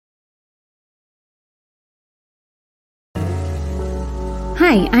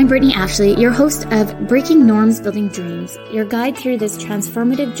Hi, I'm Brittany Ashley, your host of Breaking Norms, Building Dreams, your guide through this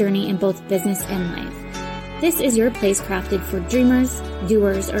transformative journey in both business and life. This is your place crafted for dreamers,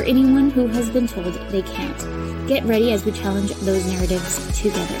 doers, or anyone who has been told they can't. Get ready as we challenge those narratives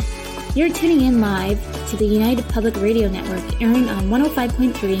together. You're tuning in live to the United Public Radio Network, airing on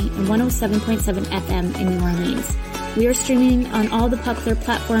 105.3 and 107.7 FM in New Orleans. We are streaming on all the popular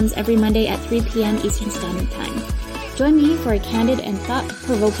platforms every Monday at 3 p.m. Eastern Standard Time. Join me for a candid and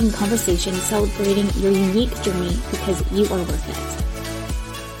thought-provoking conversation celebrating your unique journey because you are worth it.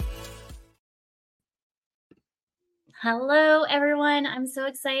 Hello, everyone. I'm so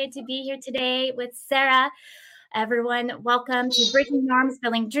excited to be here today with Sarah. Everyone, welcome to Breaking Norms,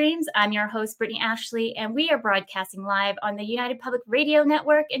 Building Dreams. I'm your host, Brittany Ashley, and we are broadcasting live on the United Public Radio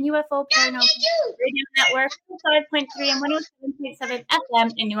Network and UFO Paranormal Radio Network, 5.3 and 107.7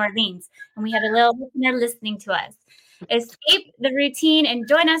 FM in New Orleans. And we have a little listener listening to us. Escape the routine and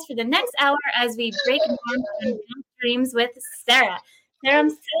join us for the next hour as we break norms and build dreams with Sarah. Sarah, I'm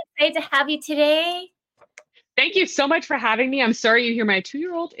so excited to have you today. Thank you so much for having me. I'm sorry you hear my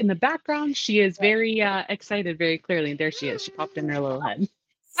 2-year-old in the background. She is very excited, very clearly. There she is. She popped in her little head.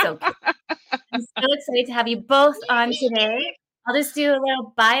 So cute. I'm so excited to have you both on today. I'll just do a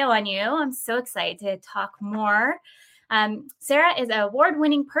little bio on you. I'm so excited to talk more. Sarah is an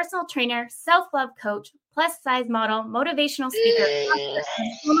award-winning personal trainer, self-love coach, plus-size model, motivational speaker,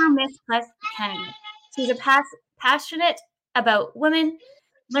 and former Miss Plus Canada. She's a passionate about women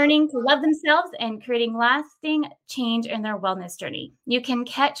learning to love themselves and creating lasting change in their wellness journey. You can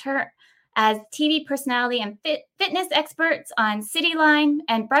catch her as TV personality and fitness experts on Cityline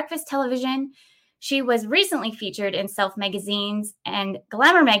and Breakfast Television. She was recently featured in Self magazines, and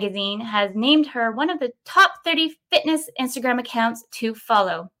Glamour magazine has named her one of the top 30 fitness Instagram accounts to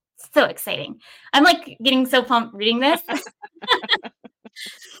follow. So exciting. I'm like getting so pumped reading this.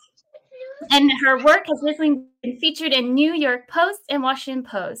 And her work has recently been featured in New York Post and Washington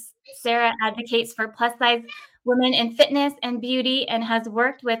Post. Sarah advocates for plus-size women in fitness and beauty and has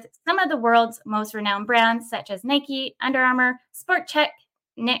worked with some of the world's most renowned brands such as Nike, Under Armour, Sport Chek,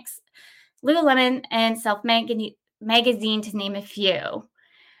 NYX, Lululemon, and Self magazine, to name a few.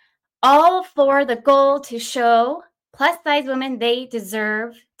 All for the goal to show plus-size women they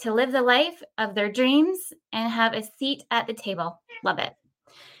deserve to live the life of their dreams and have a seat at the table. Love it.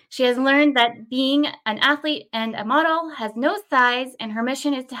 She has learned that being an athlete and a model has no size, and her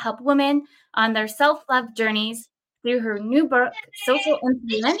mission is to help women on their self-love journeys through her new book, Social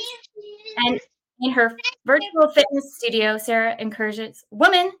Influence. And in her virtual fitness studio, Sarah encourages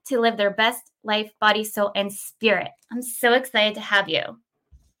women to live their best life, body, soul, and spirit. I'm so excited to have you.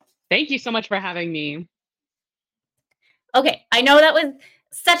 Thank you so much for having me. Okay, I know that was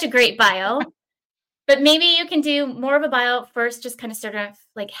such a great bio. But maybe you can do more of a bio first, just kind of start off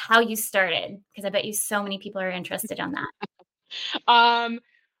like how you started, because I bet you so many people are interested on that.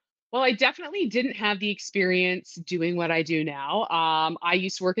 Well, I definitely didn't have the experience doing what I do now. I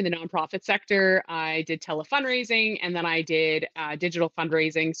used to work in the nonprofit sector. I did telefundraising, and then I did digital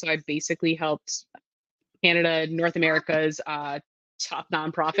fundraising. So I basically helped Canada, North America's top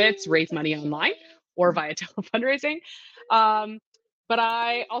nonprofits raise money online or via telefundraising. But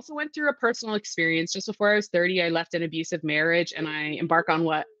I also went through a personal experience. Just before I was 30, I left an abusive marriage and I embarked on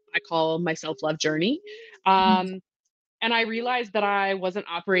what I call my self-love journey. And I realized that I wasn't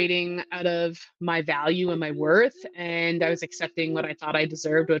operating out of my value and my worth, and I was accepting what I thought I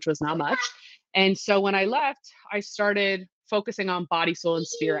deserved, which was not much. And so when I left, I started focusing on body, soul, and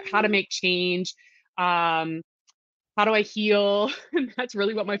spirit, how to make change, how do I heal? And that's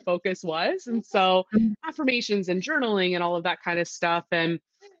really what my focus was. And so affirmations and journaling and all of that kind of stuff. And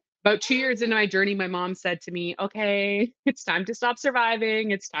about 2 years into my journey, my mom said to me, okay, it's time to stop surviving.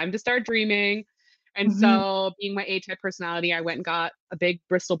 It's time to start dreaming. And so being my A-type personality, I went and got a big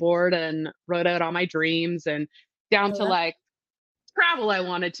Bristol board and wrote out all my dreams, and down to like travel I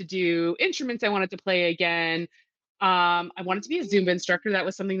wanted to do, instruments I wanted to play again. I wanted to be a Zumba instructor. That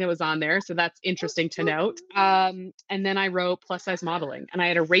was something that was on there. So that's interesting to note. And then I wrote plus size modeling, and I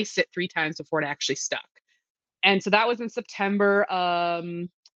had erased it 3 times before it actually stuck. And so that was in September. And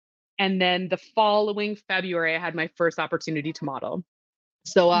then the following February, I had my first opportunity to model.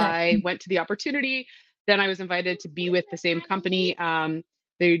 So I went to the opportunity. Then I was invited to be with the same company.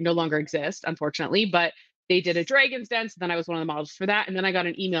 They no longer exist, unfortunately, but they did a Dragon's Den. So then I was one of the models for that. And then I got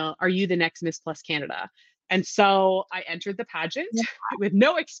an email, are you the next Miss Plus Canada? And so I entered the pageant with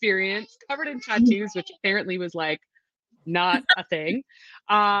no experience, covered in tattoos, which apparently was like not a thing.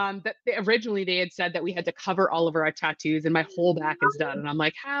 Originally they had said that we had to cover all of our tattoos, and my whole back is done. And I'm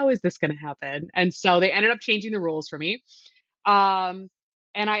like, how is this going to happen? And so they ended up changing the rules for me.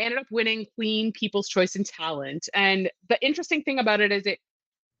 and I ended up winning Queen People's Choice in Talent. And the interesting thing about it is it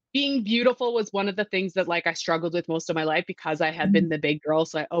being beautiful was one of the things that like I struggled with most of my life because I had been the big girl.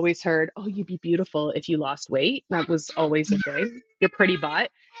 So I always heard, "Oh, you'd be beautiful if you lost weight." That was always a thing. Your pretty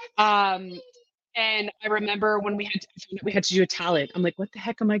butt. Um, and I remember when we had to do a talent. I'm like, what the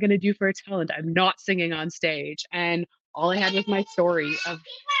heck am I going to do for a talent? I'm not singing on stage. And all I had was my story of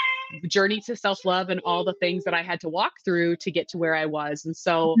journey to self-love and all the things that I had to walk through to get to where I was. And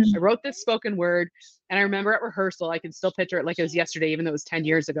so I Mhm. wrote this spoken word, and I remember at rehearsal, I can still picture it like it was yesterday, even though it was 10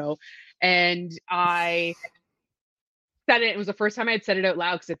 years ago. And I said it. It was the first time I had said it out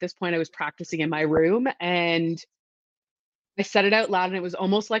loud because at this point I was practicing in my room, and I said it out loud, and it was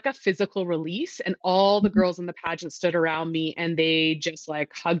almost like a physical release. And all the Mhm. girls in the pageant stood around me and they just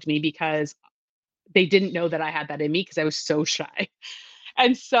like hugged me because they didn't know that I had that in me because I was so shy.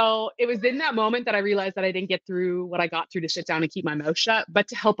 And so it was in that moment that I realized that I didn't get through what I got through to sit down and keep my mouth shut, but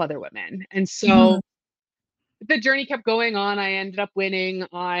to help other women. And Mhm. so the journey kept going on. I ended up winning.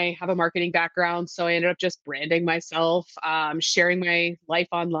 I have a marketing background, so I ended up just branding myself, sharing my life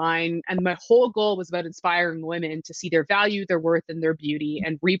online. And my whole goal was about inspiring women to see their value, their worth, and their beauty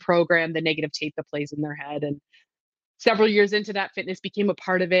and reprogram the negative tape that plays in their head. And several years into that, fitness became a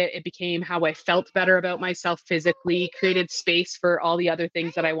part of it. It became how I felt better about myself physically, created space for all the other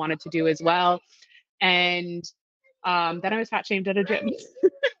things that I wanted to do as well. And then I was fat shamed at a gym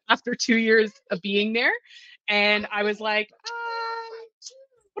after 2 years of being there. And I was like,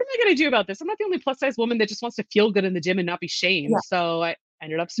 what am I going to do about this? I'm not the only plus size woman that just wants to feel good in the gym and not be shamed. Yeah. So I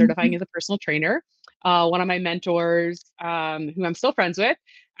ended up certifying Mhm. as a personal trainer. One of my mentors, who I'm still friends with,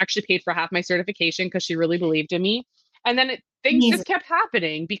 actually paid for half my certification because she really believed in me. And then things Amazing. just kept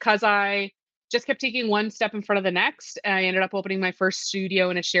happening because I just kept taking one step in front of the next. I ended up opening my first studio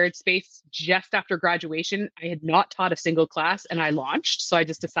in a shared space just after graduation. I had not taught a single class and I launched. So I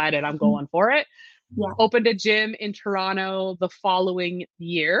just decided I'm Mhm. going for it. Yeah. Opened a gym in Toronto the following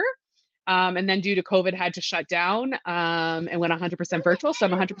year. And then due to COVID, had to shut down, and went 100% virtual. So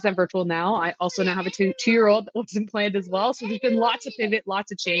I'm 100% virtual now. I also now have a two-year old that wasn't planned as well. So there's been lots of pivot,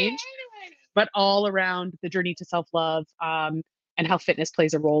 lots of change, but all around the journey to self-love, and how fitness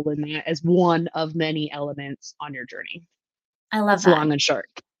plays a role in that as one of many elements on your journey. I love It's that. long and short.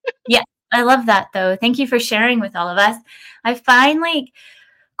 Yeah, I love that though. Thank you for sharing with all of us. I find like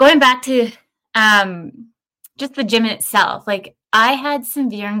going back to um just the gym itself, like I had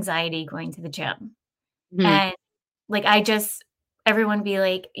severe anxiety going to the gym. Mhm, And like I just everyone would be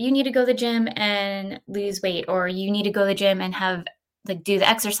like, you need to go to the gym and lose weight, or you need to go to the gym and have like do the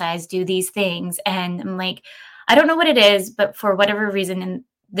exercise, do these things. And I'm like, I don't know what it is, but for whatever reason, and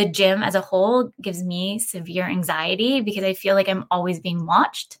the gym as a whole gives me severe anxiety because I feel like I'm always being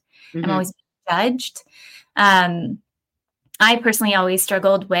watched. I'm mhm, always being judged. Um, I personally always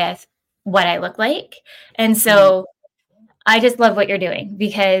struggled with what I look like. And mhm, so I just love what you're doing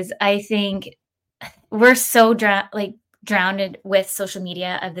because I think we're so drowned with social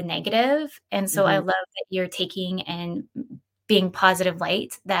media of the negative, and so I mhm, love that you're taking and being positive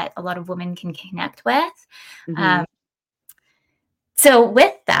light that a lot of women can connect with. mhm, Um, so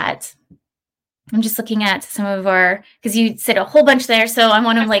with that, I'm just looking at some of our because you said a whole bunch there, so I'm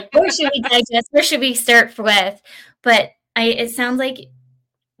on like, where should we digest? Where should we start with? But it sounds like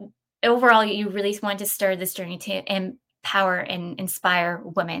overall you really want to start this journey to empower and inspire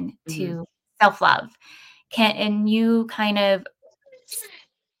women mhm. to self-love. And you kind of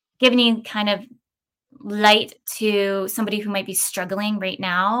give any kind of light to somebody who might be struggling right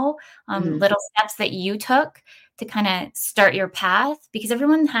now, Mhm, little steps that you took to kind of start your path? Because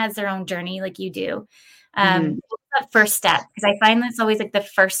everyone has their own journey like you do. mhm. What's that first step? Because I find that's always like the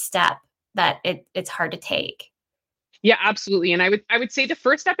first step that it's hard to take. Yeah, absolutely. And I would say the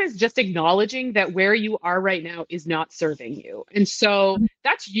first step is just acknowledging that where you are right now is not serving you. And so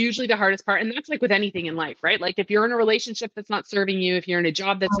that's usually the hardest part. And that's like with anything in life, right? Like if you're in a relationship that's not serving you, if you're in a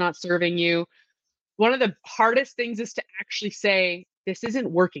job that's not serving you, one of the hardest things is to actually say, this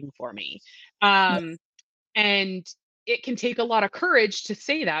isn't working for me. Yeah. Um, and it can take a lot of courage to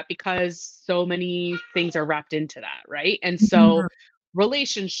say that because so many things are wrapped into that, right? And so Mhm.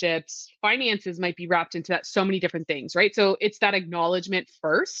 relationships, finances might be wrapped into that, so many different things, right? So it's that acknowledgement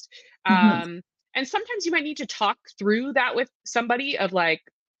first. Mhm. And sometimes you might need to talk through that with somebody of like,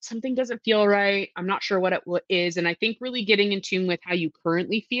 something doesn't feel right. I'm not sure what it is. And I think really getting in tune with how you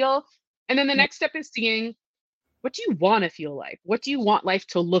currently feel. And then the Yeah. next step is seeing, what do you want to feel like? What do you want life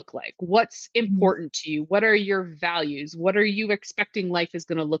to look like? What's Mhm. important to you? What are your values? What are you expecting life is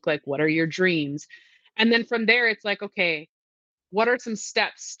going to look like? What are your dreams? And then from there, it's like, okay, what are some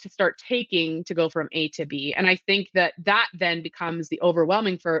steps to start taking to go from A to B? And I think that that then becomes the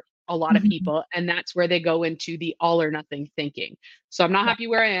overwhelming for a lot of Mhm. people. And that's where they go into the all or nothing thinking. So I'm not Yeah. happy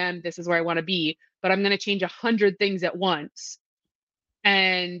where I am. This is where I want to be, but I'm going to change 100 things at once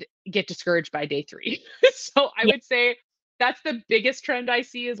and get discouraged by day three. So I Yeah. would say that's the biggest trend I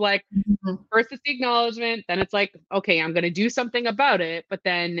see is like, Mhm. first it's the acknowledgement, then it's like, okay, I'm going to do something about it. But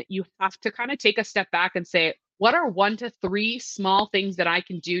then you have to kind of take a step back and say, what are 1 to 3 small things that I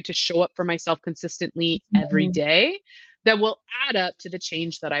can do to show up for myself consistently every Mhm. day that will add up to the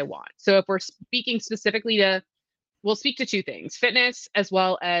change that I want? So if we're speaking specifically to, we'll speak to two things, fitness as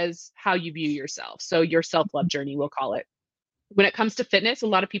well as how you view yourself. So your self love journey, we'll call it. When it comes to fitness, a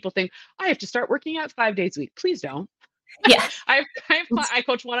lot of people think, I have to start working out 5 days a week. Please don't. Yeah. I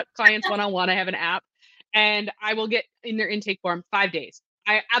coach clients one on one. I have an app, and I will get in their intake form 5 days.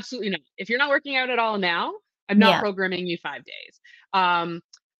 I absolutely not. If you're not working out at all now, I'm not Yeah. programming you 5 days. Um,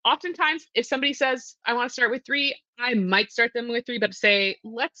 Oftentimes, if somebody says I want to start with 3, I might start them with 3, but say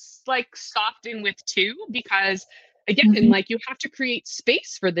let's like soften with 2 because again, Mhm. like you have to create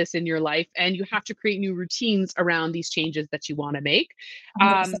space for this in your life, and you have to create new routines around these changes that you want to make.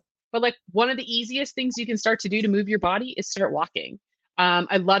 100%. But like one of the easiest things you can start to do to move your body is start walking.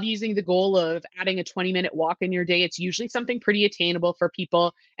 I love using the goal of adding a 20-minute walk in your day. It's usually something pretty attainable for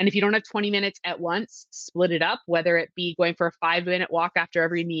people. And if you don't have 20 minutes at once, split it up, whether it be going for a 5-minute walk after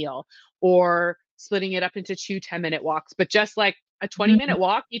every meal or splitting it up into 2 10-minute walks. But just like a 20-minute Mhm.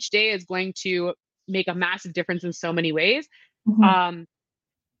 walk each day is going to make a massive difference in so many ways. Mhm. Um,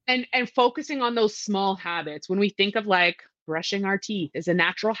 and focusing on those small habits when we think of like brushing our teeth is a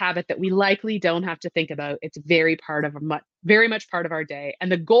natural habit that we likely don't have to think about. It's very part of a very much part of our day,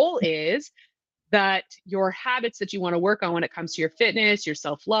 and the goal is that your habits that you want to work on when it comes to your fitness, your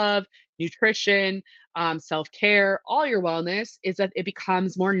self-love, nutrition, self-care, all your wellness is that it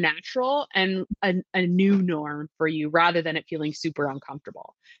becomes more natural and a new norm for you rather than it feeling super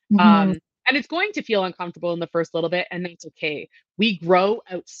uncomfortable. Mhm. um, and it's going to feel uncomfortable in the first little bit, and that's okay. We grow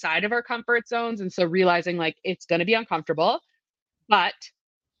outside of our comfort zones, and so realizing like it's going to be uncomfortable, but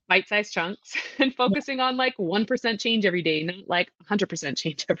bite-sized chunks and Yeah. focusing on like 1% change every day, not like 100%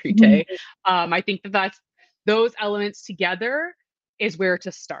 change every day. Mhm. I think that that's those elements together is where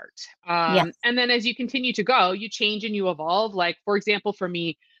to start. Yeah. And then as you continue to go, you change and you evolve. Like, for example, for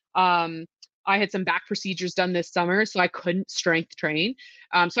me, um, I had some back procedures done this summer, so I couldn't strength train.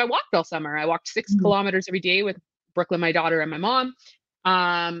 So I walked all summer. I walked six Mhm. kilometers every day with Brooklyn, my daughter, and my mom.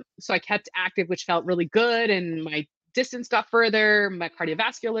 So I kept active, which felt really good. And my distance got further, my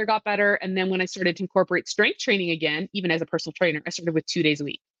cardiovascular got better. And then when I started to incorporate strength training again, even as a personal trainer, I started with 2 days a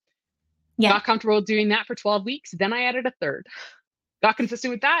week. Yeah. Got comfortable doing that for 12 weeks. Then I added a third. Got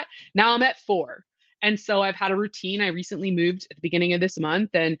consistent with that. Now I'm at 4. And so I've had a routine. I recently moved at the beginning of this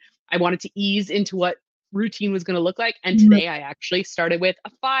month, and I wanted to ease into what routine was going to look like. And Mhm. today I actually started with a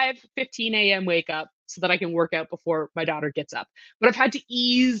 5:15 a.m. wake up so that I can work out before my daughter gets up. But I've had to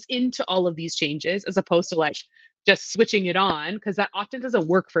ease into all of these changes as opposed to like just switching it on because that often doesn't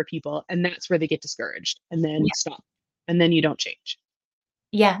work for people. And that's where they get discouraged and then Yeah. stop. And then you don't change.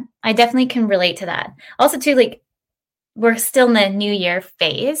 Yeah. I definitely can relate to that. Also, too, like we're still in the new year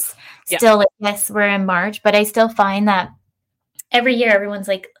phase. Yeah. Still, like, yes, we're in March, but I still find that every year everyone's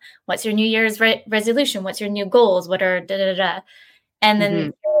like, "What's your New Year's resolution? What's your new goals? What are da da da?" And Hmm.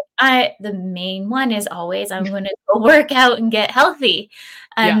 then I the main one is always I'm gonna go work out and get healthy.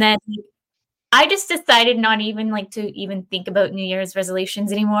 Yeah. And then I just decided not even like to even think about New Year's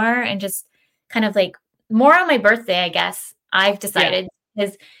resolutions anymore and just kind of like more on my birthday, I guess. I've Yeah. decided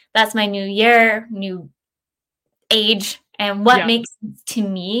because that's my new year, new age, and what Yeah. makes sense to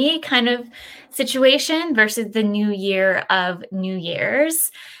me kind of situation versus the new year of New Year's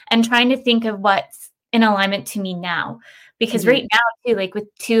and trying to think of what's in alignment to me now. Because Hmm. right now, too, like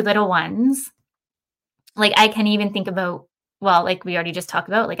with 2 little ones, like I can't even think about well, like we already just talked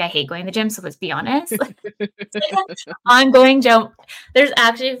about, like I hate going to the gym, so let's be honest. Ongoing jump. There's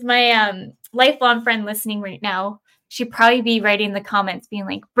actually if my lifelong friend listening right now. She'd probably be writing in the comments being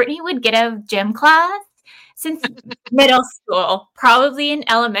like, Brittany would get out of gym class since middle school, probably in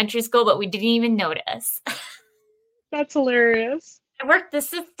elementary school, but we didn't even notice. That's hilarious. I worked the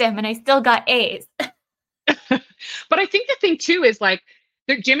system and I still got A's. But I think the thing too is like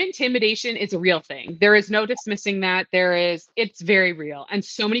the gym intimidation is a real thing. There is no dismissing that. It's very real. And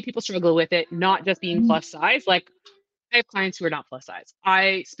so many people struggle with it, not just being plus size. Like I have clients who are not plus size.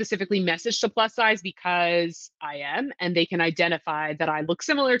 I specifically message to plus size because I am, and they can identify that I look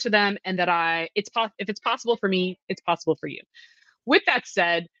similar to them and that if it's possible for me, it's possible for you. With that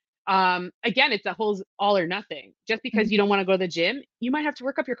said, Again, it's a whole all or nothing. Just because you don't want to go to the gym, you might have to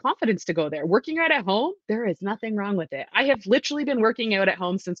work up your confidence to go there. Working out at home, there is nothing wrong with it. I have literally been working out at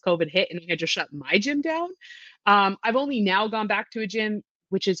home since COVID hit, and I just shut my gym down. I've only now gone back to a gym,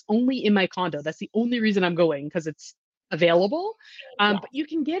 which is only in my condo. That's the only reason I'm going, because it's available. Yeah. But you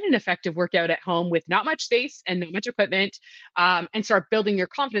can get an effective workout at home with not much space and not much equipment, and start building your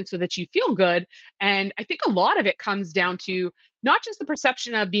confidence so that you feel good. And I think a lot of it comes down to not just the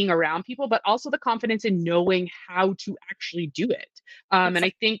perception of being around people, but also the confidence in knowing how to actually do it. And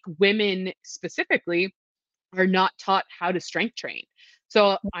I think women specifically are not taught how to strength train.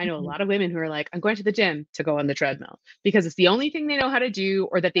 So I know a Mhm. lot of women who are like, I'm going to the gym to go on the treadmill because it's the only thing they know how to do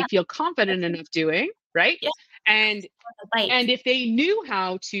or that they Yeah, feel confident enough doing, right? yeah, And on the bike. and if they knew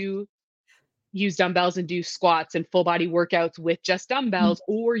how to use dumbbells and do squats and full body workouts with just Mhm. dumbbells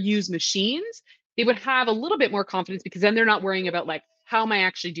or use machines, they would have a little bit more confidence because then they're not worrying about like, how am I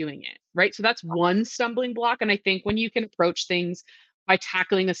actually doing it? Right. So that's one stumbling block. And I think when you can approach things by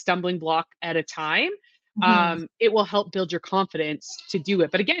tackling a stumbling block at a time, Mhm. it will help build your confidence to do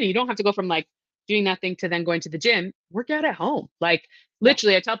it. But again, you don't have to go from like doing that thing to then going to the gym. Work out at home. Like Yeah.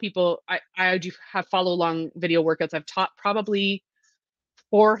 literally, I tell people I do have follow along video workouts. I've taught probably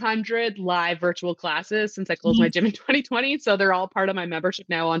 400 live virtual classes since I closed my Mhm. gym in 2020. So they're all part of my membership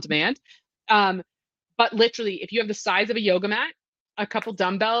now on demand. Um, but literally, if you have the size of a yoga mat, a couple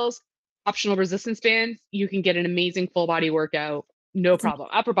dumbbells, optional resistance bands, you can get an amazing full body workout. No That's problem.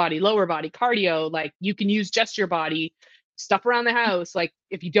 Upper body, lower body, cardio, like you can use just your body, stuff around the house. Like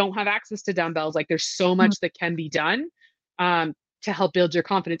if you don't have access to dumbbells, like there's so amazing. much that can be done to help build your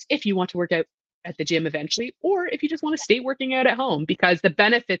confidence if you want to work out at the gym eventually, or if you just want to stay working out at home, because the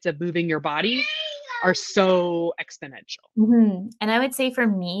benefits of moving your body are so exponential. Mhm. And I would say for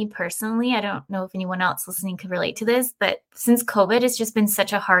me personally, I don't know if anyone else listening could relate to this, but since COVID, it's just been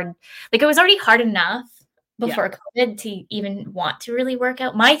such a hard, like it was already hard enough Yeah. before COVID to even want to really work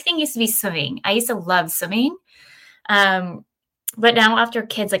out. My thing used to be swimming. I used to love swimming. Um, but now after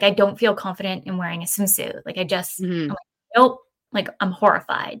kids, like I don't feel confident in wearing a swimsuit. Like I'm Mhm. like, nope, like I'm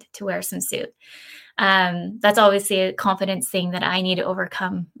horrified to wear a swimsuit. That's obviously a confidence thing that I need to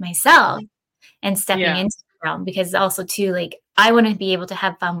overcome myself and stepping Yeah. into the realm because also too, like I want to be able to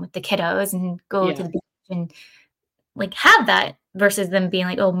have fun with the kiddos and go to Yeah. the beach and like have that versus them being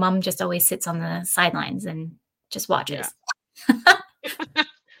like, oh, mom just always sits on the sidelines and just Yeah. watches.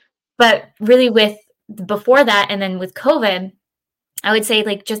 But really with before that and then with COVID, I would say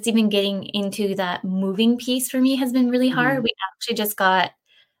like just even getting into that moving piece for me has been really hard. Mhm. We actually just got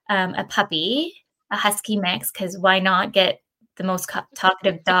a puppy, a husky mix, because why not get the most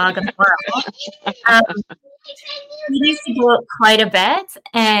talkative dog in the world? Um, he used to go out quite a bit,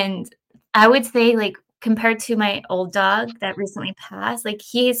 and I would say, like, compared to my old dog that recently passed, like,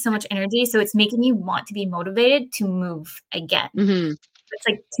 he has so much energy, so it's making me want to be motivated to move again. Mhm. It's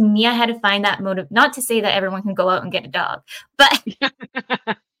like, to me, I had to find that motive not to say that everyone can go out and get a dog, but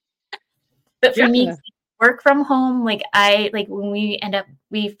for me, Yeah. work from home, like, when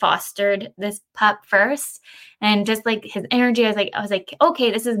we fostered this pup first, and just, like, his energy, I was like,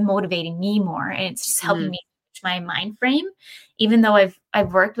 "Okay, this is motivating me more," and it's just helping Mhm. me switch my mind frame, even though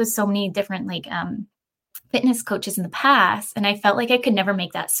I've worked with so many different, like, fitness coaches in the past, and I felt like I could never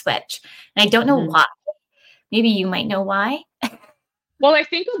make that switch, and I don't know Mhm. why. Maybe you might know why? Well, I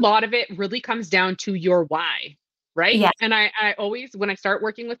think a lot of it really comes down to your why, right? Yeah. And I always, when I start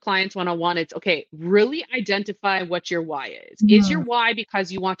working with clients one on one, it's okay, really identify what your why is. Is your Mhm. why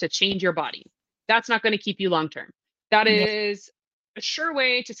because you want to change your body? That's not going to keep you long term. That Yeah. is a sure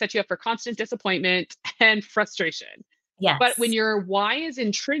way to set you up for constant disappointment and frustration. But when Yes. your why is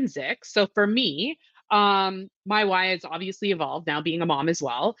intrinsic, so for me, my why has obviously evolved now being a mom as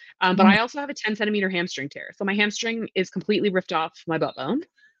well. But Mhm. I also have a 10 centimeter hamstring tear. So my hamstring is completely ripped off my butt bone,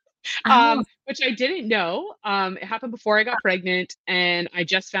 Oh, which I didn't know. It happened before I got pregnant, and I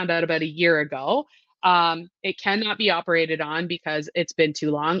just found out about a year ago. It cannot be operated on because it's been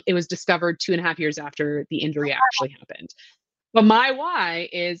too long. It was discovered 2.5 years after the injury actually happened. But my why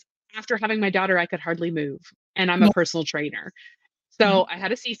is after having my daughter, I could hardly move, and I'm a yeah. personal trainer. Mhm. So I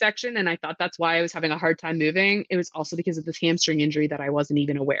had a C-section and I thought that's why I was having a hard time moving. It was also because of this hamstring injury that I wasn't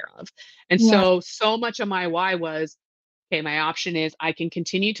even aware of. And Yeah. so much of my why was, okay, my option is I can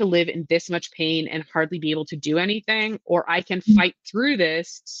continue to live in this much pain and hardly be able to do anything, or I can Mhm. fight through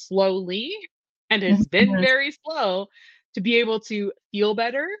this slowly. And it's been Mhm. very slow to be able to feel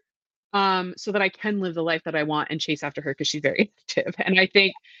better, so that I can live the life that I want and chase after her because she's very active. And I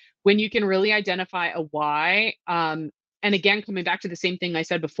think when you can really identify a why, and again, coming back to the same thing I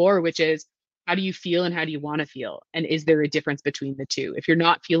said before, which is How do you feel and how do you want to feel? And is there a difference between the two? If you're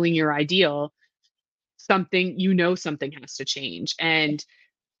not feeling your ideal, something has to change. And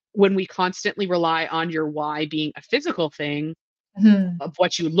when we constantly rely on your why being a physical thing Mhm. of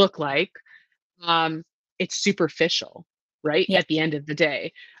what you look like, um, it's superficial, right? Yeah. At the end of the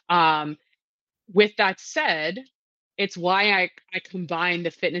day. Um, with that said, it's why I combine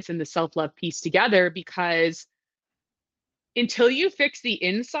the fitness and the self-love piece together, because until you fix the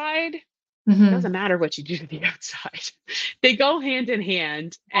inside, doesn't Mhm. matter what you do to the outside. They go hand in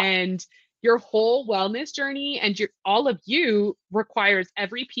hand, and your whole wellness journey and your all of you requires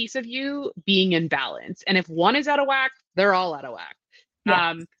every piece of you being in balance. And if one is out of whack, they're all out of whack.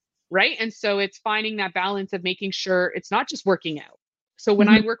 Yeah. Right? And so it's finding that balance of making sure it's not just working out. So when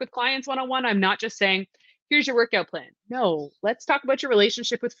I Mhm. work with clients one-on-one, I'm not just saying, here's your workout plan. No, let's talk about your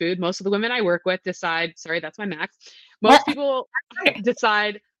relationship with food. Most of the women I work with decide, sorry, that's my max. Most people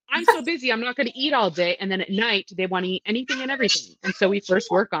decide, I'm so busy, I'm not going to eat all day. And then at night, they want to eat anything and everything. And so we first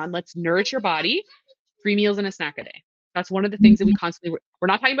work on, let's nourish your body, 3 meals and a snack a day. That's one of the things that we Mhm. constantly, we're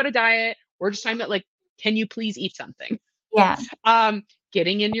not talking about a diet. We're just talking about, like, can you please eat something? Yeah. um,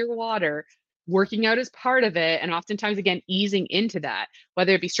 Getting in your water, working out is part of it. And oftentimes, again, easing into that,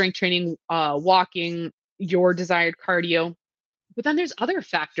 whether it be strength training, walking, your desired cardio. But then there's other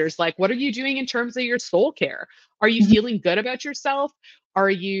factors, like, what are you doing in terms of your soul care? Are you Mhm. feeling good about yourself? Are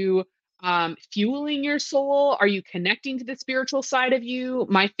you fueling your soul? Are you connecting to the spiritual side of you?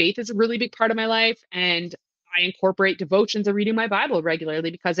 My faith is a really big part of my life, and I incorporate devotions and reading my Bible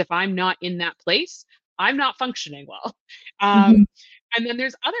regularly, because if I'm not in that place, I'm not functioning well. Mhm. Um, and then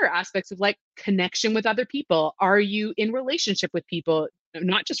there's other aspects of, like, connection with other people. Are you in relationship with people,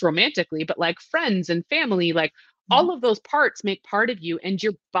 not just romantically, but like friends and family? Like, Yeah. all of those parts make part of you, and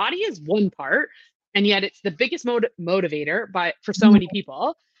your body is one part, and yet it's the biggest motivator by for so many Mhm.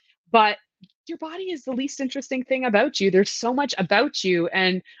 people. But your body is the least interesting thing about you. There's so much about you.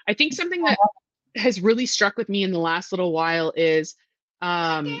 And I think something that has really struck with me in the last little while is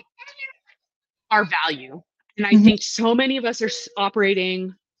um, our value. And I Mhm. think so many of us are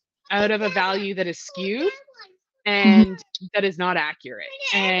operating out of a value that is skewed Mhm. and that is not accurate.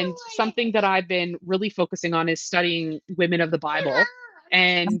 And something that I've been really focusing on is studying women of the Bible.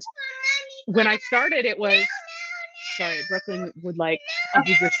 And when I started, it was, sorry, Brooklyn would like a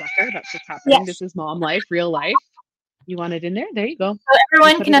bigger sucker. That's what's happening. Yes. This is mom life, real life. You want it in there? There you go. So You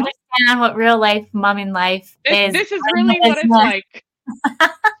everyone put can it in. understand what real life mom in life is This is in the really what it's business. like.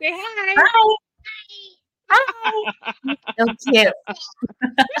 Say hi. Hi. Hi. So cute.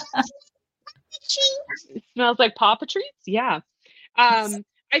 It smells like Papa treats. Yeah.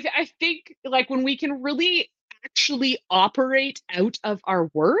 I think, like, when we can really actually operate out of our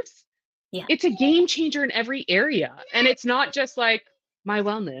worth, Yeah. it's a game changer in every area. And it's not just like my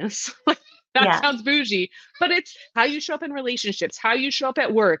wellness. Like, that Yeah. sounds bougie, but it's how you show up in relationships, how you show up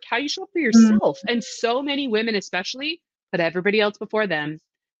at work, how you show up for Mm. yourself. And so many women, especially, put everybody else before them.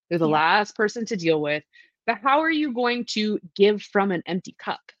 They're the Yeah. last person to deal with. But how are you going to give from an empty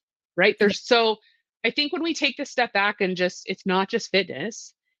cup? Right? Yeah. There's so, I think when we take this step back and just, it's not just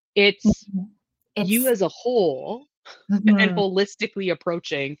fitness, it's Mhm. you It's as a whole, and mhm. holistically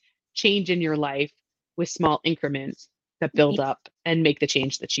approaching change in your life with small increments that build up and make the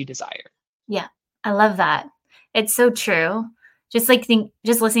change that you desire. Yeah, I love that. It's so true. Just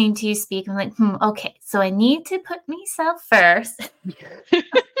listening to you speak, I'm like, okay, so I need to put myself first.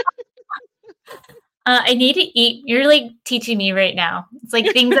 I need to eat. You're like teaching me right now. It's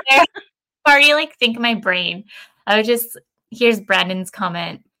like things that I already like think in my brain. I would just Here's Brandon's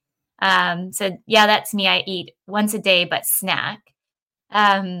comment. Said, yeah, that's me. I eat once a day, but snack.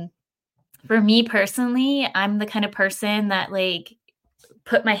 Um, for me personally, I'm the kind of person that like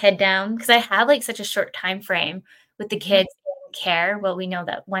put my head down because I have like such a short time frame with the Mhm. kids in care. Well, we know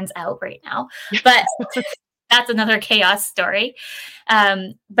that one's out right now, but that's another chaos story.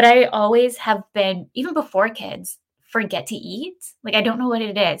 But I always have been, even before kids, forget to eat. Like I don't know what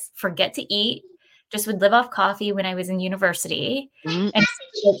it is. Forget to eat. Just would live off coffee when I was in university Mhm. and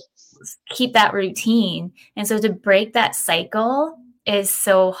like, keep that routine. And so to break that cycle is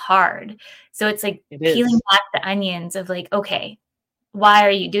so hard. So it's like It peeling is. back the onions of like, okay, why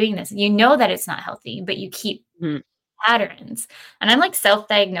are you doing this? You know that it's not healthy, but you keep Mhm. patterns. And I'm like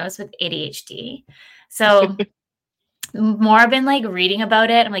self-diagnosed with ADHD. So more I've been like reading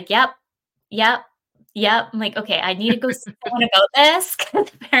about it. I'm like, yep, yep. I'm like, okay, I need to go see someone about this because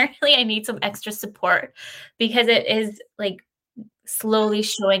apparently I need some extra support because it is like slowly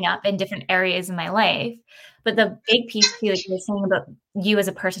showing up in different areas in my life. But the big piece too, like you're saying about you as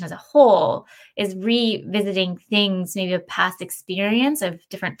a person as a whole, is revisiting things, maybe a past experience of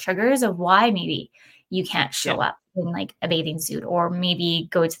different triggers of why maybe you can't show up in like a bathing suit, or maybe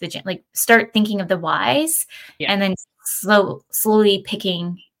go to the gym. Like start thinking of the whys, and then slowly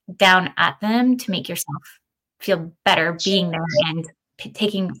picking down at them to make yourself feel better being there and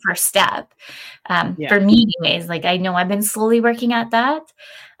taking the first step. For me anyways, like I know I've been slowly working at that.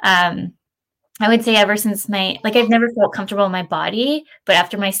 I would say ever since I've never felt comfortable in my body, but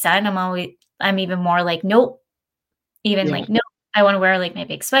after my son, I'm even more like, nope, nope. I want to wear like my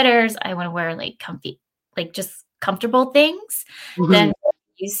big sweaters. I want to wear like comfy, like just comfortable things. Then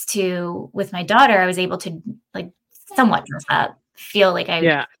used to with my daughter, I was able to like somewhat dress up, feel like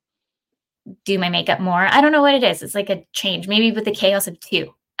I do my makeup more. I don't know what it is. It's like a change, maybe with the chaos of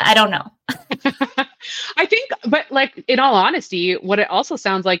two. I don't know. I think, but like in all honesty, what it also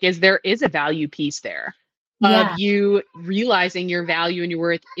sounds like is there is a value piece there of you realizing your value and your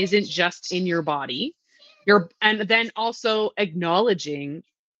worth isn't just in your body. And then also acknowledging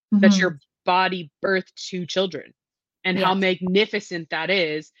that your body birthed two children and how magnificent that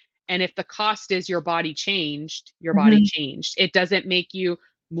is. And if the cost is your body changed, your body changed. It doesn't make you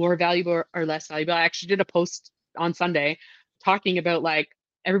more valuable or less valuable. I actually did a post on Sunday talking about like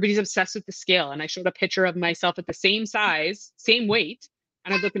everybody's obsessed with the scale. And I showed a picture of myself at the same size, same weight,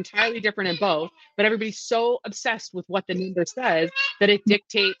 and I look entirely different in both. But everybody's so obsessed with what the number says that it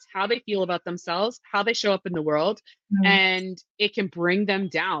dictates how they feel about themselves, how they show up in the world, and it can bring them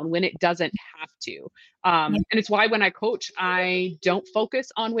down when it doesn't have to. And it's why when I coach, I don't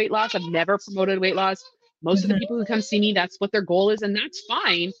focus on weight loss. I've never promoted weight loss. Most of the people who come see me, that's what their goal is, and that's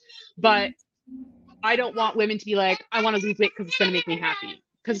fine. But I don't want women to be like, I want to lose weight because it's going to make me happy.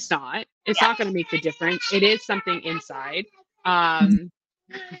 Because it's not. It's not going to make the difference. It is something inside.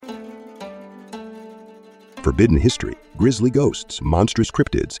 Forbidden history, grisly ghosts, monstrous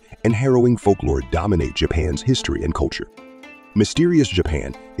cryptids, and harrowing folklore dominate Japan's history and culture. Mysterious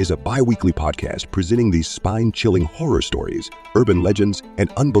Japan is a bi-weekly podcast presenting these spine-chilling horror stories, urban legends,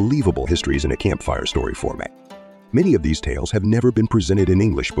 and unbelievable histories in a campfire story format. Many of these tales have never been presented in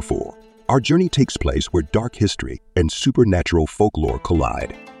English before. Our journey takes place where dark history and supernatural folklore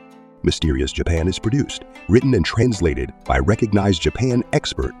collide. Mysterious Japan is produced, written and translated by recognized Japan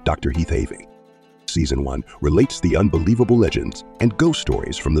expert Dr. Heath Havey. Season 1 relates the unbelievable legends and ghost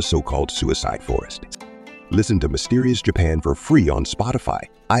stories from the so-called suicide forest. Listen to Mysterious Japan for free on Spotify,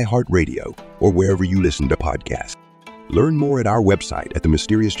 iHeartRadio, or wherever you listen to podcasts. Learn more at our website at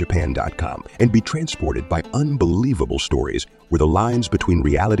themysteriousjapan.com and be transported by unbelievable stories where the lines between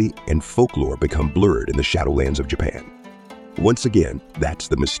reality and folklore become blurred in the shadowlands of Japan. Once again, that's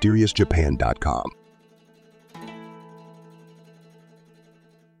themysteriousjapan.com.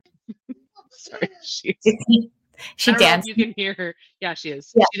 Sorry, she danced. You can hear her. Yeah, she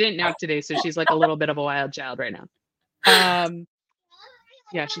is. Yeah. She didn't nap today, so she's like a little bit of a wild child right now.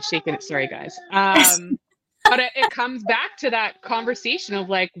 Yeah, she's shaking it. Sorry, guys. But it comes back to that conversation of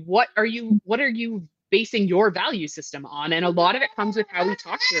like, what are you basing your value system on? And a lot of it comes with how we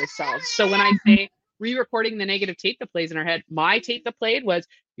talk to ourselves. So when I say re-recording the negative tape that plays in our head, my tape that played was,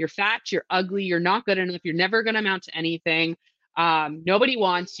 you're fat, you're ugly, you're not good enough, you're never going to amount to anything. Nobody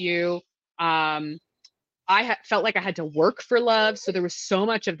wants you. I felt like I had to work for love. So there was so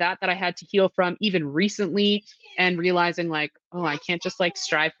much of that I had to heal from even recently, and realizing like, oh, I can't just like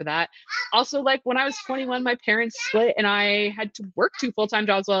strive for that. Also, like when I was 21, my parents split and I had to work 2 full-time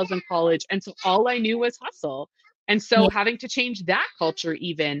jobs while I was in college. And so all I knew was hustle. And so having to change that culture,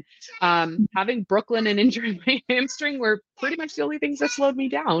 even having Brooklyn and injuring my hamstring were pretty much the only things that slowed me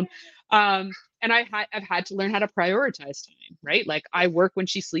down. And I've had to learn how to prioritize time, right? Like I work when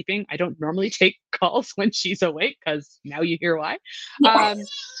she's sleeping. I don't normally take calls when she's awake, because now you hear why.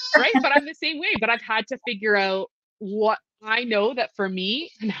 Right? But I'm the same way. But I've had to figure out what I know that for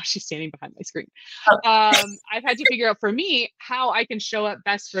me, now she's standing behind my screen. I've had to figure out for me how I can show up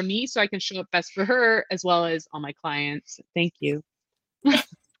best for me so I can show up best for her as well as all my clients. Thank you.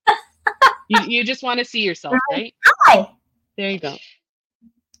 You just want to see yourself, right? Hi. There you go.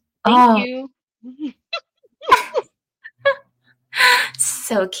 Thank you.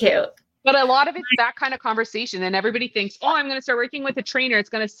 So cute. But a lot of it's that kind of conversation, and everybody thinks, oh, I'm going to start working with a trainer. It's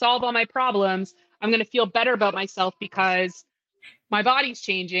going to solve all my problems. I'm going to feel better about myself because my body's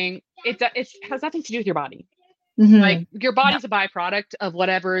changing. It has nothing to do with your body. Like your body's a byproduct of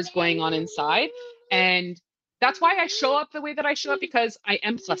whatever is going on inside. And that's why I show up the way that I show up, because I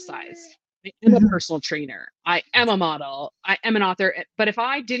am plus size. I am a personal trainer. I am a model. I am an author. But if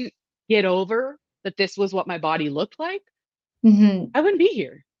I didn't get over that this was what my body looked like, I wouldn't be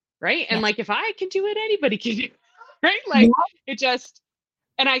here. right? And Yeah. like, if I can do it, anybody can do it, right? Yeah. Like it just,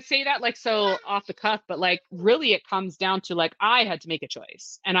 and I say that like so off the cuff, but like really it comes down to like I had to make a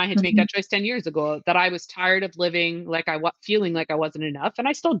choice, and I had to make Mhm. that choice 10 years ago, that I was tired of living like feeling like I wasn't enough, and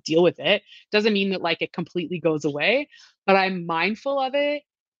I still deal with it. Doesn't mean that like it completely goes away, but I'm mindful of it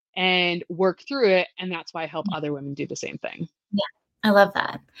and work through it, and that's why I help other women do the same thing. Yeah, I love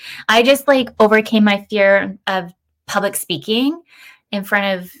that. I just like overcame my fear of public speaking in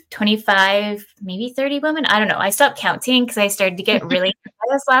front of 25, maybe 30 women. I don't know. I stopped counting because I started to get really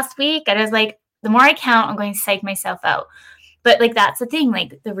nervous last week. And I was like, the more I count, I'm going to psych myself out. But like, that's the thing.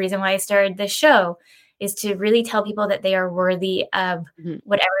 Like, the reason why I started this show is to really tell people that they are worthy of Mhm.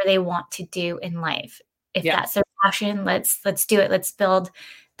 whatever they want to do in life. If Yeah. that's their passion, let's do it. Let's build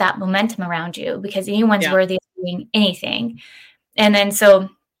that momentum around you, because anyone's Yeah. worthy of doing anything. And then so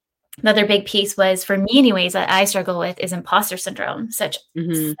the other big piece was, for me anyways, that I struggle with is imposter syndrome, such a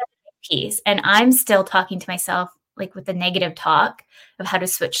big piece. And I'm still talking to myself like with the negative talk of how to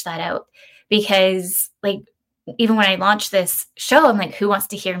switch that out. Because like, even when I launched this show, I'm like, who wants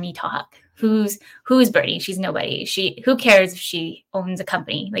to hear me talk? Who's Bernie? She's nobody. Who cares if she owns a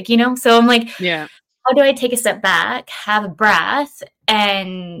company? Like, so I'm like, Yeah. how do I take a step back, have a breath,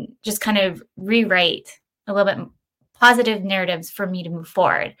 and just kind of rewrite a little bit positive narratives for me to move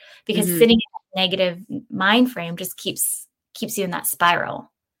forward? Because sitting in that negative mind frame just keeps you in that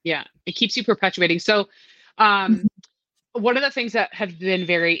spiral. Yeah. It keeps you perpetuating. So, one of the things that have been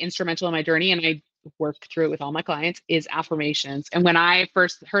very instrumental in my journey, and I work through it with all my clients, is affirmations. And when I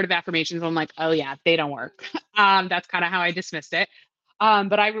first heard of affirmations, I'm like, oh yeah, they don't work. That's kind of how I dismissed it.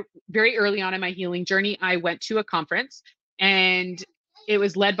 But very early on in my healing journey, I went to a conference, and it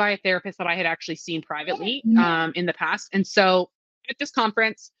was led by a therapist that I had actually seen privately in the past. And so at this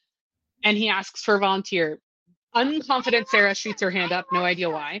conference, and he asks for a volunteer. Unconfident Sarah shoots her hand up, no idea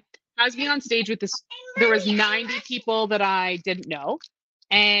why. Has me on stage with this. There was 90 people that I didn't know,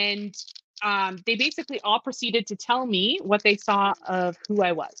 and they basically all proceeded to tell me what they saw of who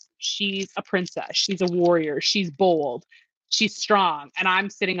I was. She's a princess. She's a warrior. She's bold. She's strong. And I'm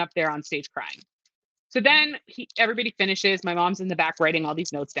sitting up there on stage crying. So then everybody finishes. My mom's in the back writing all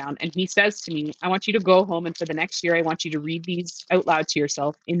these notes down. And he says to me, I want you to go home, and for the next year, I want you to read these out loud to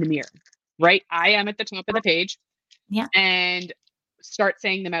yourself in the mirror. Right? I am at the top of the page. Yeah. And start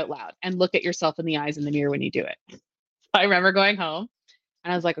saying them out loud, and look at yourself in the eyes in the mirror when you do it. I remember going home,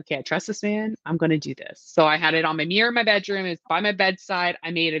 and I was like, okay, I trust this man. I'm going to do this. So I had it on my mirror in my bedroom. It was by my bedside.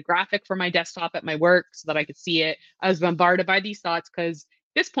 I made a graphic for my desktop at my work so that I could see it. I was bombarded by these thoughts because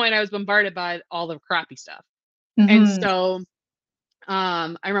at this point I was bombarded by all the crappy stuff. And so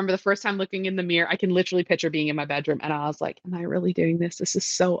I remember the first time looking in the mirror, I can literally picture being in my bedroom, and I was like, am I really doing this? This is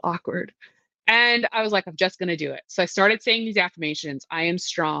so awkward. And I was like, I'm just going to do it. So I started saying these affirmations. I am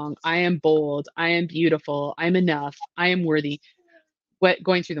strong. I am bold. I am beautiful. I'm enough. I am worthy.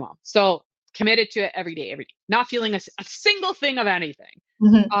 Going through them all. So committed to it every day, not feeling a single thing of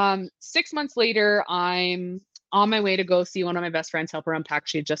anything. 6 months later, I'm on my way to go see one of my best friends, help her unpack.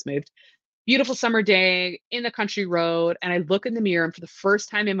 She had just moved. Beautiful summer day in the country road. And I look in the mirror, and for the first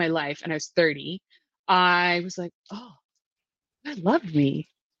time in my life, and I was 30, I was like, oh, I love me.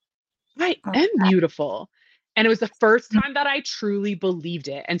 I am beautiful. And it was the first time that I truly believed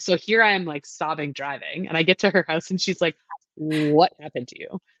it. And so here I am, like sobbing driving, and I get to her house, and she's like, what happened to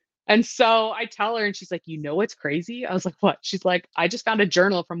you? And so I tell her, and she's like, you know what's crazy? I was like, what? She's like, I just found a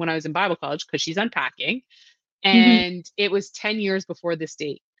journal from when I was in Bible college, because she's unpacking. And it was 10 years before this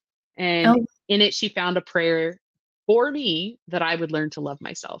date. And in it, she found a prayer for me that I would learn to love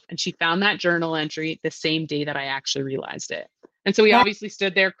myself. And she found that journal entry the same day that I actually realized it. And so we obviously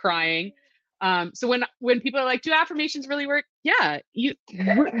stood there crying. So when people are like, do affirmations really work? Yeah, you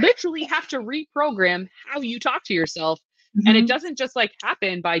literally have to reprogram how you talk to yourself. And it doesn't just like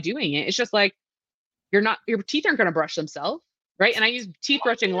happen by doing it. It's just like, your teeth aren't going to brush themselves. Right. And I use teeth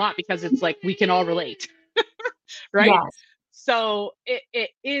brushing a lot because it's like, we can all relate. Right. Yes. So it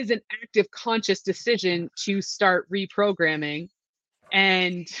is an active, conscious decision to start reprogramming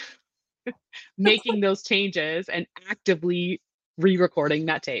and making those changes and actively re-recording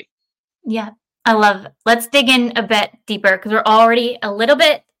that tape. Yeah, I love it. Let's dig in a bit deeper, because we're already a little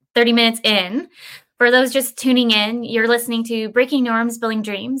bit 30 minutes in. For those just tuning in, you're listening to Breaking Norms, Building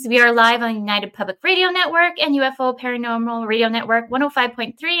Dreams. We are live on United Public Radio Network and UFO Paranormal Radio Network,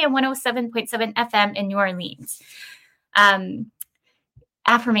 105.3 and 107.7 FM in New Orleans.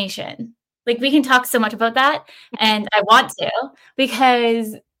 Affirmation. Like, we can talk so much about that, and I want to,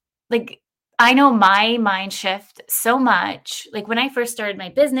 because like, I know my mind shift so much. Like, when I first started my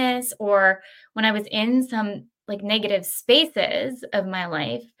business, or when I was in some like negative spaces of my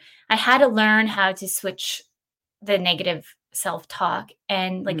life, I had to learn how to switch the negative self-talk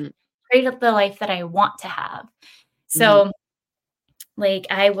and like create the life that I want to have. So like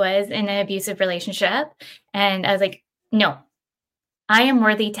I was in an abusive relationship and I was like, no, I am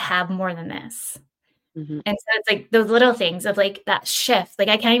worthy to have more than this. And so it's like those little things of like that shift. Like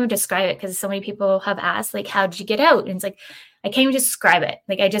I can't even describe it because so many people have asked, like, how did you get out? And it's like, I can't even describe it.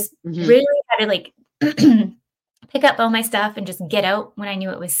 Like I just really had to like pick up all my stuff and just get out when I knew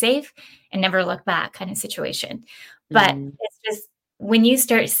it was safe and never look back kind of situation. But it's just when you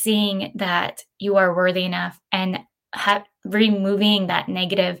start seeing that you are worthy enough and removing that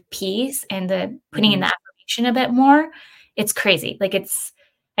negative piece and the putting in the affirmation a bit more, it's crazy. Like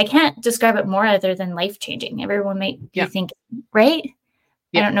I can't describe it more other than life-changing. Everyone might be thinking, right?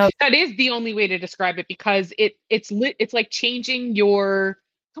 Yeah. I don't know. That is the only way to describe it because it's like changing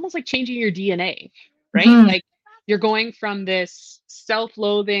it's almost like changing your DNA, right? Like you're going from this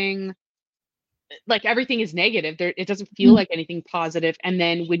self-loathing, like everything is negative. It doesn't feel like anything positive. And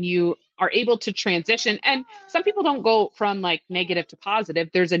then when you are able to transition, and some people don't go from like negative to positive,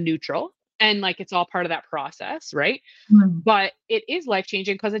 there's a neutral. And like, it's all part of that process, right? But it is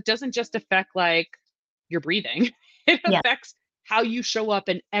life-changing because it doesn't just affect like your breathing. It affects how you show up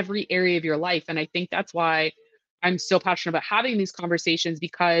in every area of your life. And I think that's why I'm so passionate about having these conversations,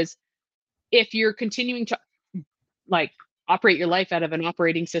 because if you're continuing to like operate your life out of an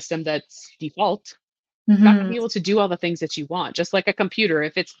operating system that's default, you're not going to be able to do all the things that you want. Just like a computer,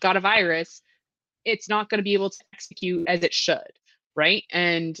 if it's got a virus, it's not going to be able to execute as it should. Right.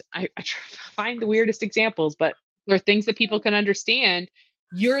 And I try to find the weirdest examples, but there are things that people can understand.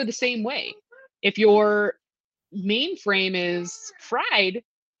 You're the same way. If your mainframe is fried,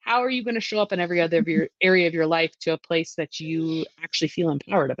 how are you going to show up in every other area of your life to a place that you actually feel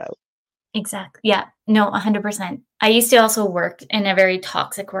empowered about? Exactly. Yeah. No, 100%. I used to also work in a very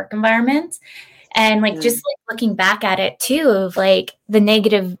toxic work environment. And like, just like looking back at it too, of like the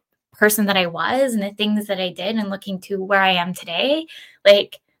negative person that I was and the things that I did and looking to where I am today,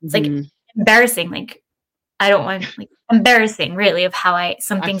 like, it's like embarrassing. Like, I don't want like embarrassing really of how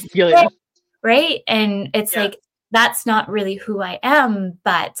some things did, right. And it's like, that's not really who I am,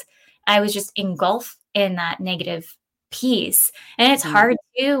 but I was just engulfed in that negative piece. And it's hard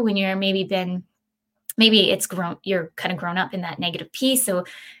too when you're maybe you're kind of grown up in that negative piece. So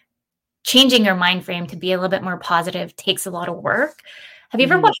changing your mind frame to be a little bit more positive takes a lot of work. Have you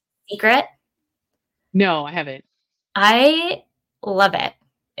ever watched Secret? No, I haven't. I love it.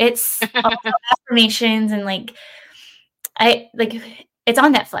 It's also affirmations and like it's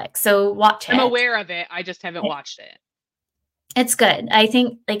on Netflix, so watch it. I'm aware of it. I just haven't watched it. It's good. I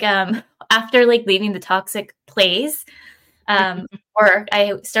think like after like leaving the toxic place, work,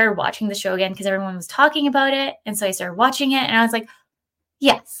 I started watching the show again because everyone was talking about it. And so I started watching it and I was like,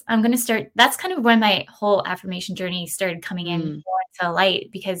 yes, I'm going to start. That's kind of when my whole affirmation journey started coming in more into light,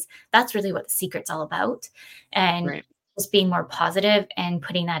 because that's really what The Secret's all about. And just being more positive and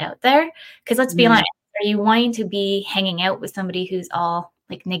putting that out there. Because let's be honest, are you wanting to be hanging out with somebody who's all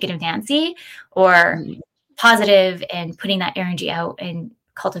like negative Nancy, or positive and putting that energy out and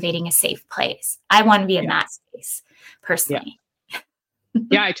cultivating a safe place? I want to be in that space personally.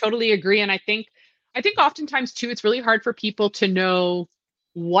 Yeah, I totally agree. And I think oftentimes too, it's really hard for people to know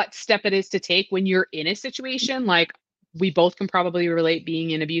what step it is to take when you're in a situation. Like we both can probably relate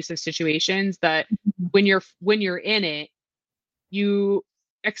being in abusive situations, that when you're in it, you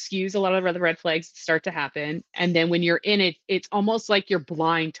excuse a lot of the red flags that start to happen. And then when you're in it, it's almost like you're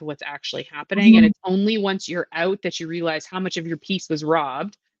blind to what's actually happening. And it's only once you're out that you realize how much of your peace was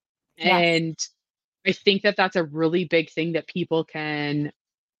robbed. And I think that that's a really big thing that people can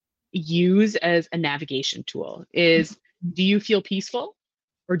use as a navigation tool is, do you feel peaceful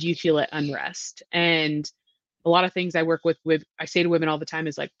or do you feel at unrest? And a lot of things I work with, I say to women all the time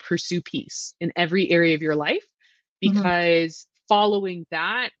is like, pursue peace in every area of your life, because following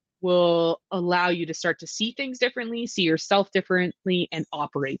that will allow you to start to see things differently, see yourself differently, and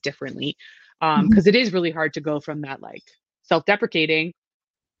operate differently. Because it is really hard to go from that like self-deprecating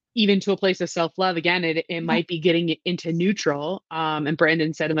even to a place of self-love. Again, it might be getting into neutral. And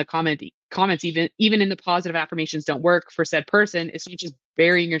Brandon said in the comments, even in the positive affirmations don't work for said person, it's not just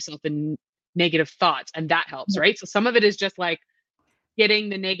burying yourself in negative thoughts, and that helps, right? So some of it is just like getting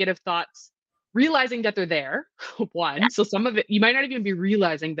the negative thoughts, realizing that they're there. One. So some of it, you might not even be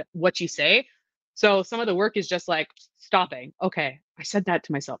realizing that what you say. So some of the work is just like stopping. Okay, I said that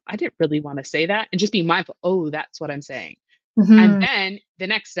to myself. I didn't really want to say that. And just being mindful. Oh, that's what I'm saying. And then the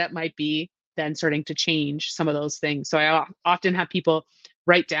next step might be then starting to change some of those things. So I often have people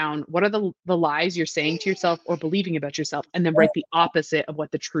write down what are the lies you're saying to yourself or believing about yourself, and then write the opposite of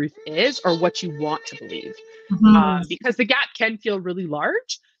what the truth is or what you want to believe. Mhm. Because the gap can feel really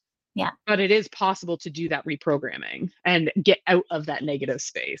large, Yeah. but it is possible to do that reprogramming and get out of that negative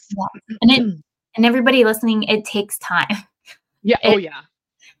space. Yeah. And everybody listening, it takes time. Yeah. It Oh, yeah.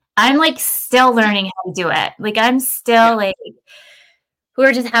 I'm, like, still learning how to do it. Like, I'm Yeah. still, like we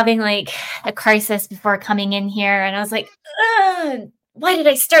were just having, like, a crisis before coming in here, and I was like, "Ugh, why did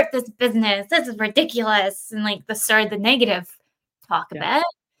I start this business? This is ridiculous," and, like, started the negative talk a Yeah. bit,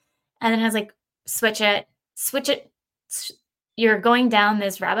 and then I was like, switch it. S You're going down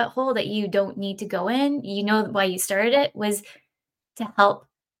this rabbit hole that you don't need to go in. You know why you started it was to help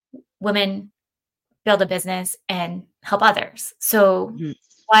women build a business and help others. So Mhm.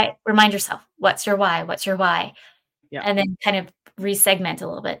 why remind yourself, what's your why? What's your why? Yeah. And then kind of resegment a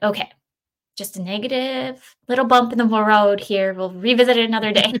little bit. Okay, just a negative little bump in the road here. We'll revisit it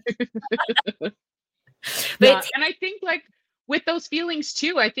another day. But Yeah. And I think like with those feelings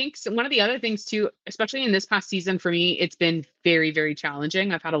too, I think one of the other things too, especially in this past season for me, it's been very, very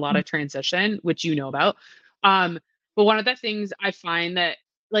challenging. I've had a lot of transition, which you know about. Um, but one of the things I find that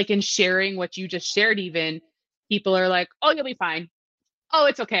like in sharing what you just shared, even people are like, oh, you'll be fine. Oh,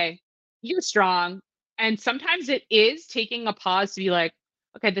 it's okay. You're strong. And sometimes it is taking a pause to be like,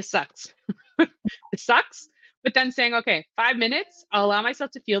 okay, this sucks. It sucks. But then saying, okay, 5 minutes, I'll allow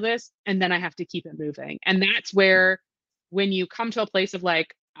myself to feel this, and then I have to keep it moving. And that's where, when you come to a place of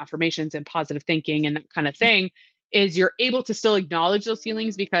like affirmations and positive thinking and that kind of thing, is you're able to still acknowledge those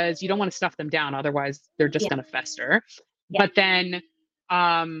feelings because you don't want to stuff them down. Otherwise, they're just yeah, going to fester. yeah. But then,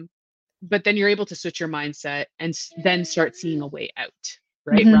 um, but then you're able to switch your mindset and then start seeing a way out,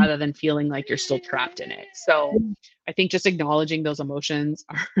 right? Mhm. Rather than feeling like you're still trapped in it. So I think just acknowledging those emotions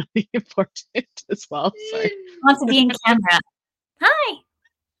are really important as well. Sorry. Wants to be in camera. Hi.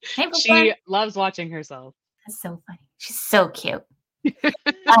 Hey, Brooklyn. She loves watching herself. That's so funny. She's so cute.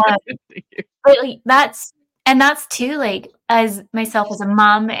 Uh, Thank you. but like that's too, like, as myself as a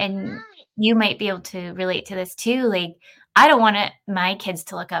mom, and you might be able to relate to this too. Like, I don't want my kids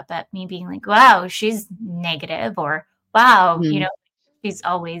to look up at me being like, "Wow, she's negative," or "Wow, Mhm. she's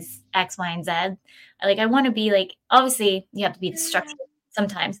always X, Y, and Z." Like, I want to be like, obviously, you have to be the structure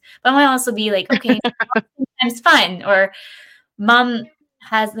sometimes, but I want to also be like, okay, sometimes fun, or mom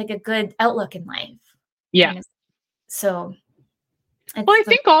has like a good outlook in life, Yeah. kind of. So Well, I it's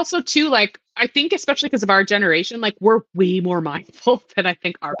like, think also too, like, I think especially because of our generation, like we're way more mindful than I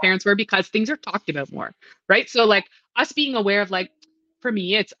think our parents were because things are talked about more, right? So like us being aware of like, for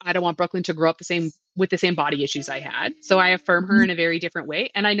me, it's I don't want Brooklyn to grow up the same with the same body issues I had. So I affirm her in a very different way.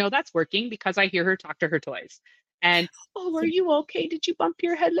 And I know that's working because I hear her talk to her toys. And oh, are you okay? Did you bump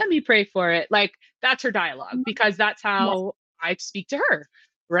your head? Let me pray for it. Like that's her dialogue because that's yes, how I speak to her.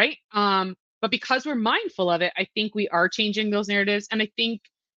 Right. But because we're mindful of it, I think we are changing those narratives. And I think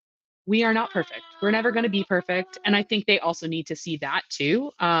we are not perfect. We're never going to be perfect. And I think they also need to see that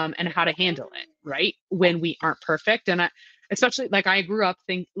too, and how to handle it, right? When we aren't perfect. And especially like I grew up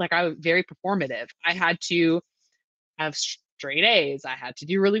like I was very performative. I had to have straight A's. I had to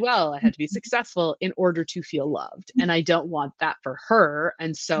do really well. I had to be successful in order to feel loved. And I don't want that for her.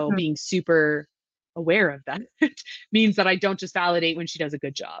 And so mhm, being super aware of that means that I don't just validate when she does a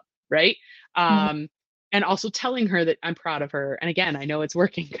good job. Right. mhm, Um, and also telling her that I'm proud of her. And again, I know it's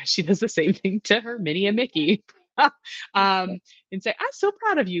working because she does the same thing to her Minnie and Mickey. And say, I'm so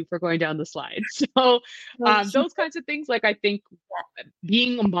proud of you for going down the slide. So so cute. those kinds of things, like I think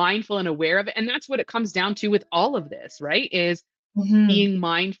being mindful and aware of it, and that's what it comes down to with all of this, right? Is Mhm, being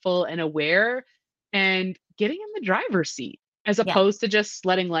mindful and aware and getting in the driver's seat as yeah, opposed to just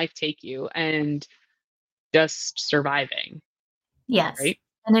letting life take you and just surviving, yes, right?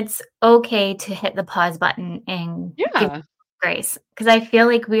 and it's okay to hit the pause button and give Yeah. grace, because I feel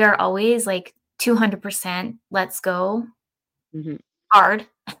like we are always like 200% let's go Hmm. hard,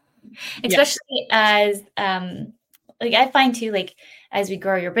 Yeah. especially as like I find too, like as we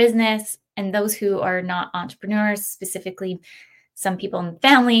grow your business, and those who are not entrepreneurs, specifically some people in the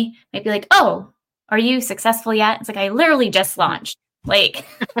family might be like, "Oh, are you successful yet?" It's like, I literally just launched. Like,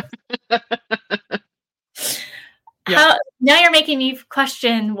 Yeah. how now you're making me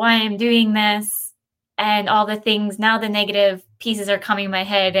question why I'm doing this and all the things. Now the negative pieces are coming in my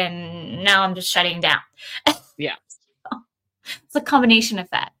head, and now I'm just shutting down. Yeah. It's a combination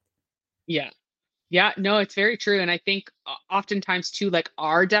effect. Yeah. Yeah, no, it's very true. And I think oftentimes too, like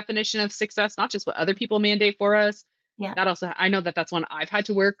our definition of success, not just what other people mandate for us, Yeah. that also, I know that that's one I've had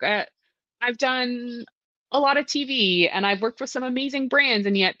to work at. I've done a lot of TV and I've worked with some amazing brands.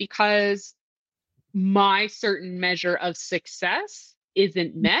 And yet, because my certain measure of success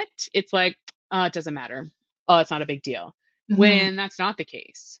isn't met, it's like, it doesn't matter. Oh, it's not a big deal. Mhm. When that's not the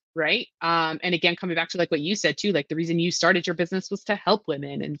case, right? And again, coming back to like what you said too, like the reason you started your business was to help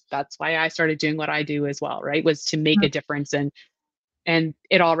women. And that's why I started doing what I do as well, right? Was to make a difference. And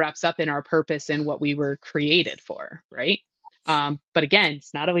it all wraps up in our purpose and what we were created for, right? But again,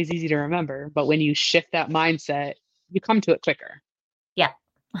 it's not always easy to remember, but when you shift that mindset, you come to it quicker. Yeah,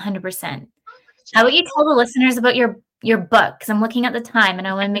 100%. How about you tell the listeners about your book? Because I'm looking at the time and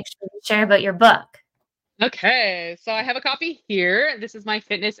I want to make sure you share about your book. Okay, so I have a copy here. This is my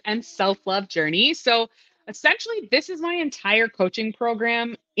fitness and self-love journey. So essentially, this is my entire coaching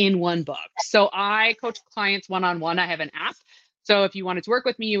program in one book. So I coach clients one-on-one. I have an app. So if you wanted to work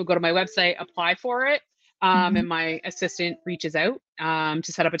with me, you would go to my website, apply for it. And my assistant reaches out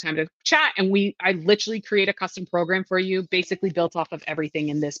to set up a time to chat. And I literally create a custom program for you, basically built off of everything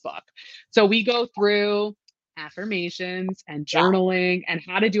in this book. So we go through affirmations and journaling and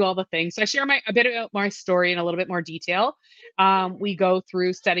how to do all the things. So I share a bit about my story in a little bit more detail. We go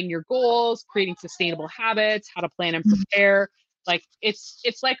through setting your goals, creating sustainable habits, how to plan and prepare. Like it's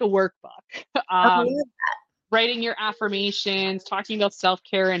like a workbook. Writing your affirmations, talking about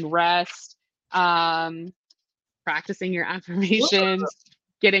self-care and rest, practicing your affirmations,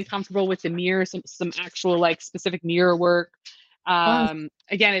 getting comfortable with the mirror, some actual like specific mirror work. Again,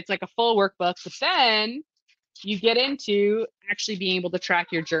 it's like a full workbook, but then you get into actually being able to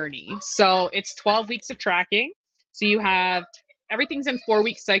track your journey. So it's 12 weeks of tracking. So you have everything's in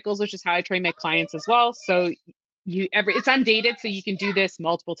 4-week cycles, which is how I train my clients as well. So it's undated, so you can do this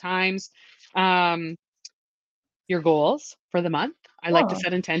multiple times. Your goals for the month. I like to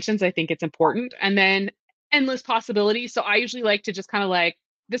set intentions. I think it's important. And then endless possibilities. So I usually like to just kind of like,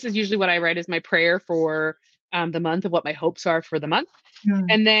 this is usually what I write as my prayer for the month of what my hopes are for the month.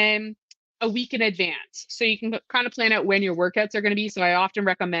 And then a week in advance. So you can kind of plan out when your workouts are going to be. So I often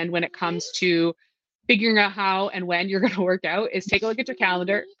recommend when it comes to figuring out how and when you're going to work out is take a look at your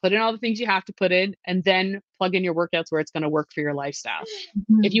calendar, put in all the things you have to put in, and then plug in your workouts where it's going to work for your lifestyle.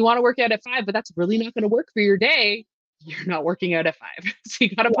 If you want to work out at 5, but that's really not going to work for your day, you're not working out at 5. So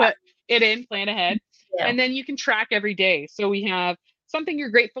you got to put it in, plan ahead, and then you can track every day. So we have something you're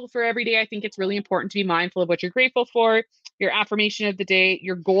grateful for every day. I think it's really important to be mindful of what you're grateful for, your affirmation of the day,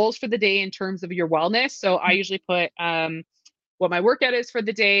 your goals for the day in terms of your wellness. So I usually put what my workout is for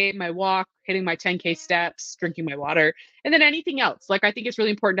the day, my walk, hitting my 10K steps, drinking my water, and then anything else. Like, I think it's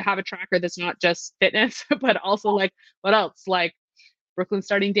really important to have a tracker that's not just fitness, but also like what else? Like Brooklyn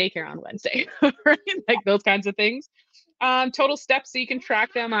starting daycare on Wednesday, right? Like those kinds of things. Total steps so you can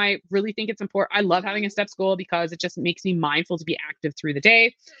track them. I really think it's important. I love having a steps goal because it just makes me mindful to be active through the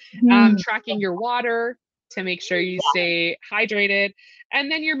day. Tracking your water to make sure you stay hydrated, and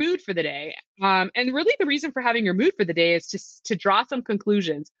then your mood for the day. And really the reason for having your mood for the day is just to draw some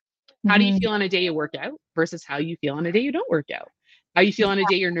conclusions. How do you feel on a day you work out versus how you feel on a day you don't work out? How you feel on a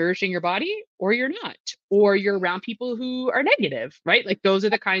day you're nourishing your body or you're not, or you're around people who are negative, right? Like those are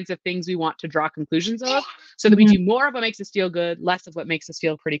the kinds of things we want to draw conclusions of so that we do more of what makes us feel good, less of what makes us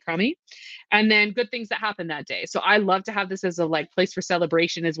feel pretty crummy, and then good things that happen that day. So I love to have this as a like place for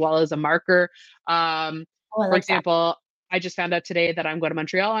celebration as well as a marker. For example, I just found out today that I'm going to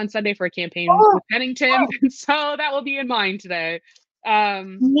Montreal on Sunday for a campaign with Pennington. So that will be in mind today.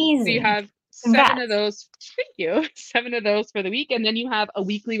 Amazing. So you have 7 of those. Thank you. 7 of those for the week. And then you have a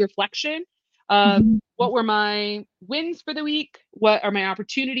weekly reflection. What were my wins for the week? What are my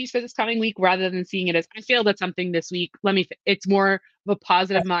opportunities for this coming week? Rather than seeing it as I failed at something this week. It's more of a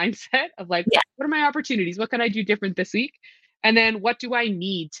positive mindset of like, what are my opportunities? What can I do different this week? And then what do I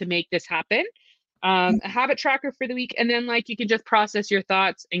need to make this happen? A habit tracker for the week. And then like, you can just process your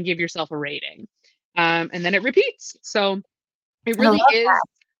thoughts and give yourself a rating. And then it repeats. So it really is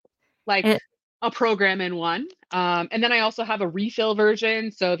like a program in one. And then I also have a refill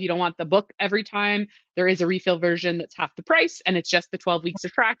version. So if you don't want the book every time, there is a refill version that's half the price and it's just the 12 weeks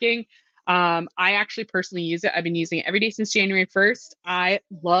of tracking. I actually personally use it. I've been using it every day since January 1st. I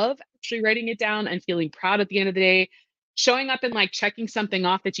love actually writing it down and feeling proud at the end of the day. Showing up and like checking something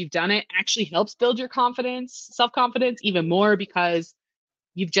off that you've done it actually helps build your confidence, self-confidence even more because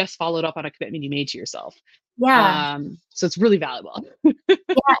you've just followed up on a commitment you made to yourself. Yeah. So it's really valuable.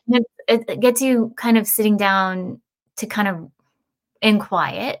 And it gets you kind of sitting down to kind of in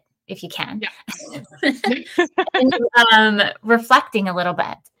quiet, if you can, and, reflecting a little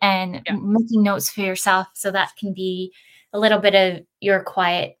bit and making notes for yourself. So that can be a little bit of your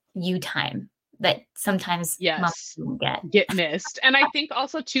quiet you time that sometimes get missed. And I think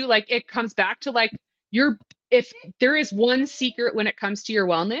also too, like it comes back to like if there is one secret when it comes to your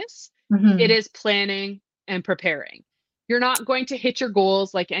wellness, it is planning and preparing. you're not going to hit your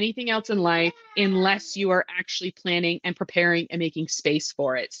goals like anything else in life unless you are actually planning and preparing and making space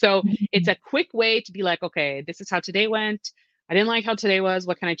for it. So it's Mhm. a quick way to be like, okay, this is how today went. I didn't like how today was.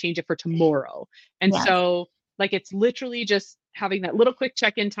 What can I change it for tomorrow? And Yes. so, like, it's literally just having that little quick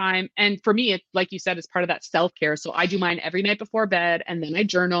check in time. And for me, it, like you said, is part of that self care. So I do mine every night before bed, and then I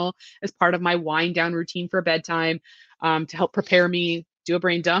journal as part of my wind down routine for bedtime, to help prepare me, do a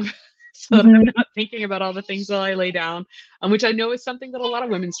brain dump. So that I'm Mhm. not thinking about all the things while I lay down, which I know is something that a lot of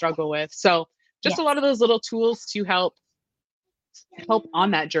women struggle with. So just a Yes. lot of those little tools to help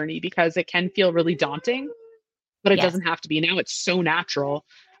on that journey, because it can feel really daunting, but it Yes. doesn't have to be. Now it's so natural.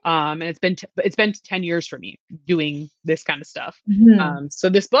 And it's been 10 years for me doing this kind of stuff. Mhm. So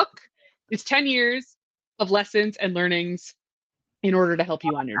this book is 10 years of lessons and learnings in order to help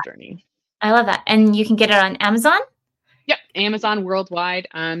you on your journey. I love that. And you can get it on Amazon? Yep, Amazon worldwide.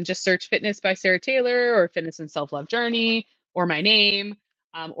 Just search Fitness by Sarah Taylor or Fitness and Self Love Journey or my name,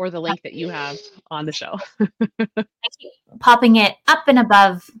 or the link that you have on the show. I keep popping it up and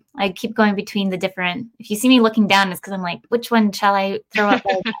above. I keep going between the different. If you see me looking down, it's because I'm like, which one shall I throw up?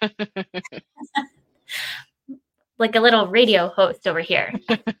 Like a little radio host over here.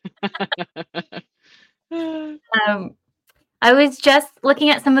 Um, I was just looking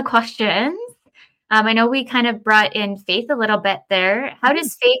at some of the questions. I know we kind of brought in faith a little bit there. How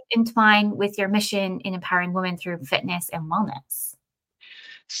does faith entwine with your mission in empowering women through fitness and wellness?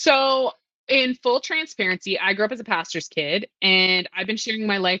 So, in full transparency, I grew up as a pastor's kid, and I've been sharing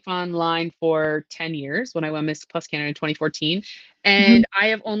my life online for 10 years when I won Miss Plus Canada in 2014. Mhm. And I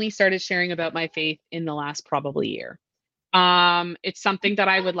have only started sharing about my faith in the last probably year. It's something that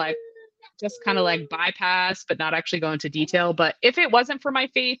I would like just kind of like bypass, but not actually go into detail. But if it wasn't for my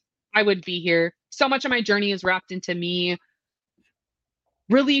faith, I would be here. So much of my journey is wrapped into me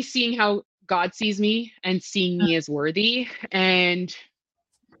really seeing how God sees me and seeing me as worthy. And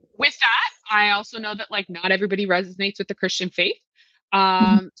with that, I also know that like not everybody resonates with the Christian faith.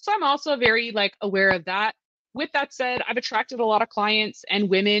 Mhm. So I'm also very like aware of that. With that said, I've attracted a lot of clients and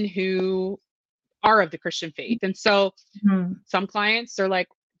women who are of the Christian faith. And so Mhm. some clients are like,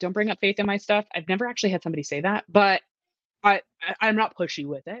 don't bring up faith in my stuff. I've never actually had somebody say that, but I'm not pushy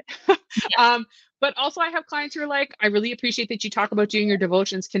with it. um, but also I have clients who are like, I really appreciate that you talk about doing your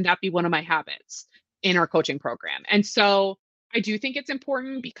devotions. Can that be one of my habits in our coaching program? And so I do think it's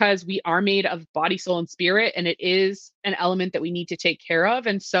important because we are made of body, soul, and spirit, and it is an element that we need to take care of.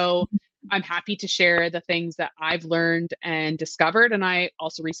 And so I'm happy to share the things that I've learned and discovered. And I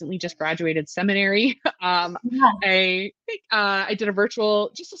also recently just graduated seminary. Yeah. I did a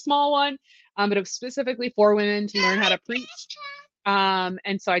virtual, just a small one, but it was specifically for women to learn how to preach.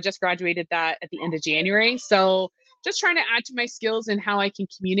 And so I just graduated that at the end of January. So just trying to add to my skills and how I can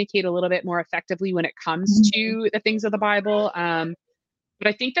communicate a little bit more effectively when it comes Mhm. to the things of the Bible. But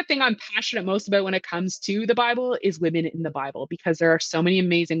I think the thing I'm passionate most about when it comes to the Bible is women in the Bible, because there are so many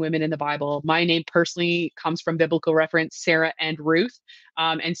amazing women in the Bible. My name personally comes from biblical reference, Sarah and Ruth.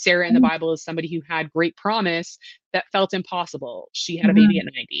 And Sarah in the Bible is somebody who had great promise that felt impossible. She had a baby Mhm.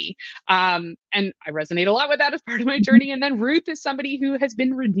 at 90. And I resonate a lot with that as part of my journey. And then Ruth is somebody who has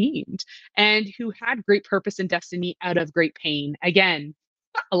been redeemed and who had great purpose and destiny out of great pain. Again,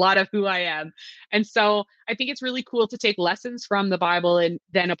 a lot of who I am. And so I think it's really cool to take lessons from the Bible and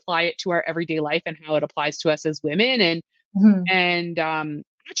then apply it to our everyday life and how it applies to us as women, Mhm. and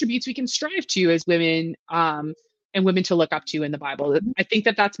attributes we can strive to as women, and women to look up to in the Bible. I think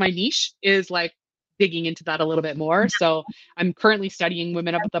that that's my niche, is like digging into that a little bit more. So I'm currently studying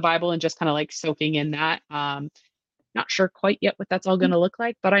women of the Bible and just kind of like soaking in that. Not sure quite yet what that's all going to look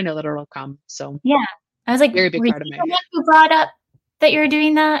like, but I know that it'll come. So Yeah. I was like, very big were you part of the my one who brought up that you were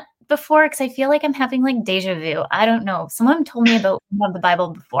doing that before? Because I feel like I'm having like deja vu. I don't know. Someone told me about the Bible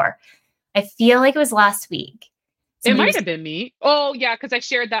before. I feel like it was last week. It Somebody might was have been me. Oh yeah, because I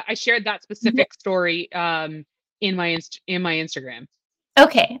shared that specific story in my Instagram.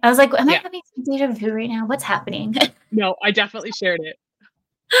 okay. I was like, am I Yeah. having some deja vu right now? What's happening? No, I definitely shared it.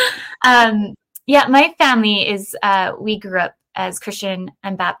 um, yeah, my family is we grew up as Christian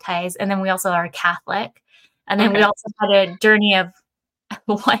and baptized, and then we also are Catholic. And then we Okay. also had a journey of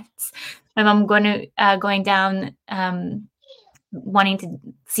once my mom going down wanting to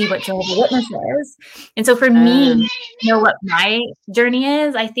see what Jehovah's Witness is. And so for me, Um, to know what my journey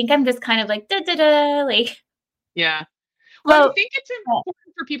is, I think I'm just kind of like da da da, like yeah. Well, I float. think it's important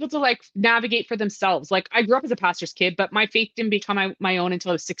for people to like navigate for themselves. Like I grew up as a pastor's kid, but my faith didn't become my own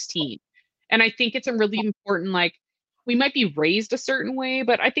until I was 16. And I think it's a really important, like, we might be raised a certain way,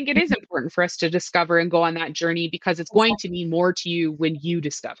 but I think it is important for us to discover and go on that journey, because it's going to mean more to you when you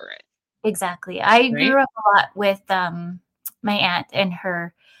discover it. Exactly. I right? grew up a lot with my aunt and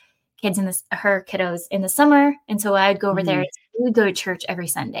her kids her kiddos in the summer, and so I'd go over there. Mhm. We would go to church every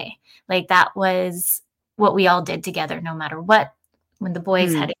Sunday. Like that was what we all did together, no matter what. When the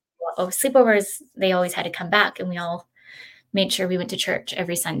boys had Mm. sleepovers, they always had to come back, and we all made sure we went to church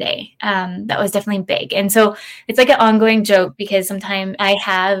every Sunday. That was definitely big, and so it's like an ongoing joke because sometimes I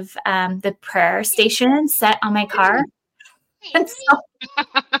have the prayer station set on my car, and so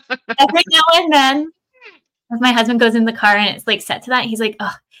every now and then, if my husband goes in the car and it's like set to that, he's like,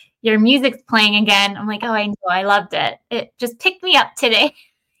 "Oh, your music's playing again." I'm like, "Oh, I know, I loved it. It just picked me up today."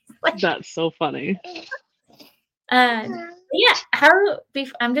 That's so funny. Yeah,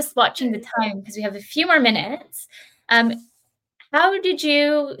 I'm just watching the time because we have a few more minutes. How did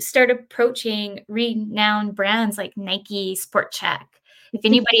you start approaching renowned brands like Nike, Sport Check? If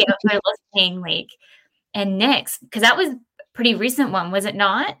anybody out there listening, like, and Knix, because that was a pretty recent one, was it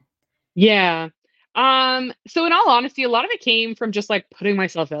not? Yeah. So in all honesty, a lot of it came from just like putting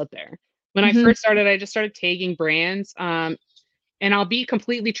myself out there. When I Mhm. first started, I just started tagging brands. And I'll be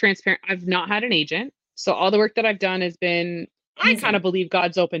completely transparent. I've not had an agent. So all the work that I've done has been, I kind Amazing. of believe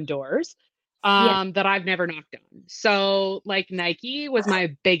God's open doors Yeah. that I've never knocked on. So like Nike was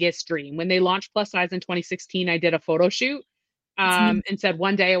my biggest dream. When they launched plus size in 2016, I did a photo shoot It's amazing. and said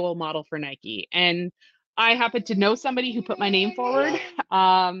one day I will model for Nike. And I happened to know somebody who put my name forward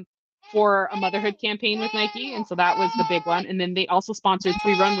for a motherhood campaign with Nike. And so that was the big one. And then they also sponsored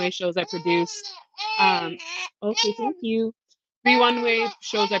 3 runway shows I produced. Okay, thank you. 3 runway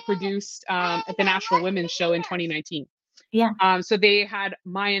shows I produced at the National Women's Show in 2019. Yeah. So they had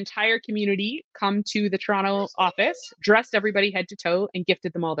my entire community come to the Toronto office, dressed everybody head to toe, and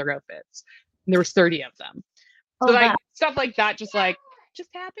gifted them all their outfits. And there was 30 of them. So Oh, like wow. stuff like that, just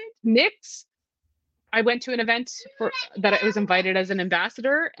happened. Knix, I went to an event for that I was invited as an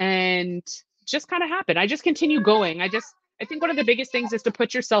ambassador, and just kind of happened. I just continue going. I think one of the biggest things is to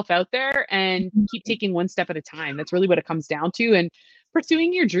put yourself out there and keep taking one step at a time. That's really what it comes down to, and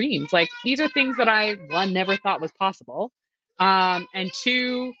pursuing your dreams. Like these are things that I, one, never thought was possible, and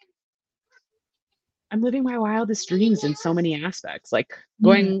two, I'm living my wildest dreams in so many aspects. Like Mm,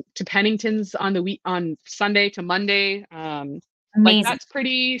 going to Pennington's on the week on Sunday to Monday. Like amazing. that's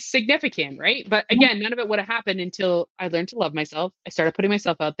pretty significant, right? But Yeah. again, none of it would have happened until I learned to love myself. I started putting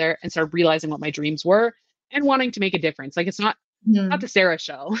myself out there and started realizing what my dreams were and wanting to make a difference. Like it's not Mhm. the Sarah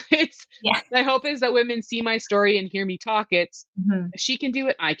show. It's Yeah. my hope is that women see my story and hear me talk. It's Mhm. if she can do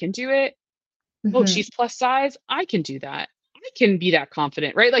it, I can do it. Oh, Mhm. she's plus size, I can do that. I can be that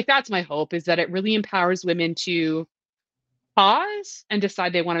confident, right? Like that's my hope is that it really empowers women to pause and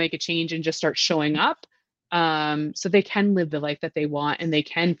decide they want to make a change and just start showing up so they can live the life that they want and they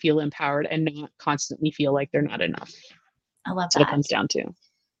can feel empowered and not constantly feel like they're not enough. I love That's what it that. comes down to.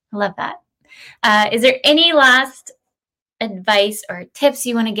 I love that. Is there any last advice or tips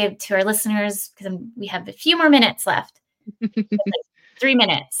you want to give to our listeners? Because we have a few more minutes left. Like 3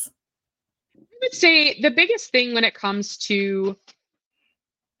 minutes. I would say the biggest thing when it comes to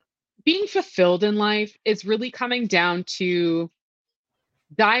being fulfilled in life is really coming down to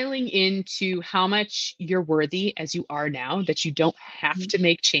dialing into how much you're worthy as you are now, that you don't have to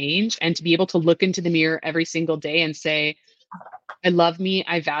make change, and to be able to look into the mirror every single day and say, I love me,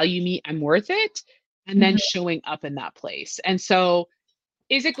 I value me, I'm worth it. And then Mhm. showing up in that place. And so,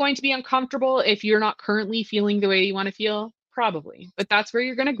 is it going to be uncomfortable if you're not currently feeling the way you want to feel? Probably, but that's where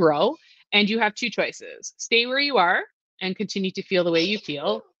you're going to grow. And you have two choices: stay where you are and continue to feel the way you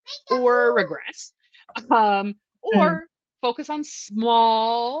feel, or regress, um, Mm, or focus on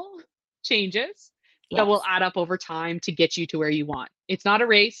small changes that will yes. add up over time to get you to where you want. It's not a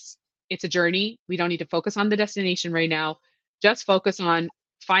race, it's a journey. We don't need to focus on the destination right now. Just focus on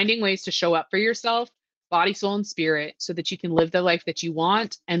finding ways to show up for yourself, body, soul, and spirit, so that you can live the life that you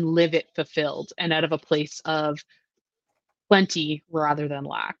want and live it fulfilled and out of a place of plenty rather than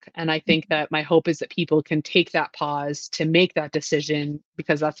lack. And I think that my hope is that people can take that pause to make that decision,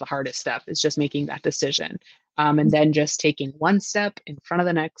 because that's the hardest step, is just making that decision. And then just taking one step in front of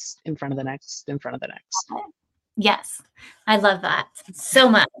the next, in front of the next, in front of the next. Yes. I love that so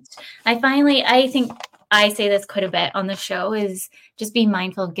much. I think I say this quite a bit on the show is just be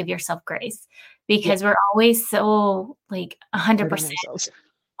mindful, give yourself grace Yeah, because we're always so like hard on 100% ourselves.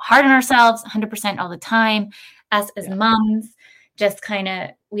 hard on ourselves 100% all the time. Us as Yeah, moms, just kind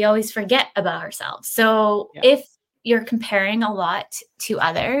of, we always forget about ourselves. So yeah, if you're comparing a lot to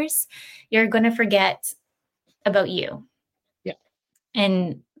others, you're going to forget about you yeah.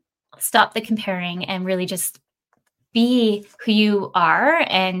 and stop the comparing and really just be who you are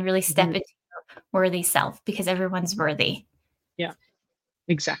and really step Mhm. into your worthy self because everyone's worthy. Yeah,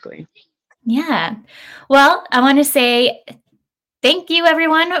 exactly. Yeah. Well, I want to say thank you,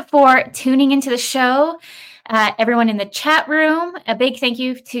 everyone, for tuning into the show. Everyone in the chat room, a big thank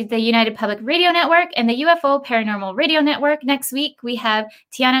you to the United Public Radio Network and the UFO Paranormal Radio Network. Next week, we have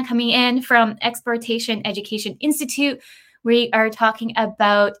Tiana coming in from Exportation Education Institute. We are talking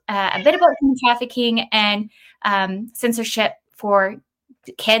about a bit about human trafficking and censorship for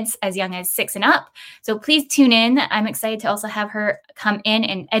kids as young as 6 and up. So please tune in. I'm excited to also have her come in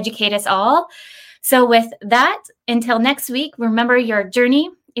and educate us all. So with that, until next week, remember your journey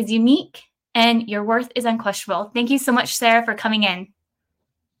is unique and your worth is unquestionable. Thank you so much, Sarah, for coming in.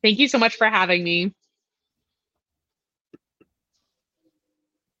 Thank you so much for having me.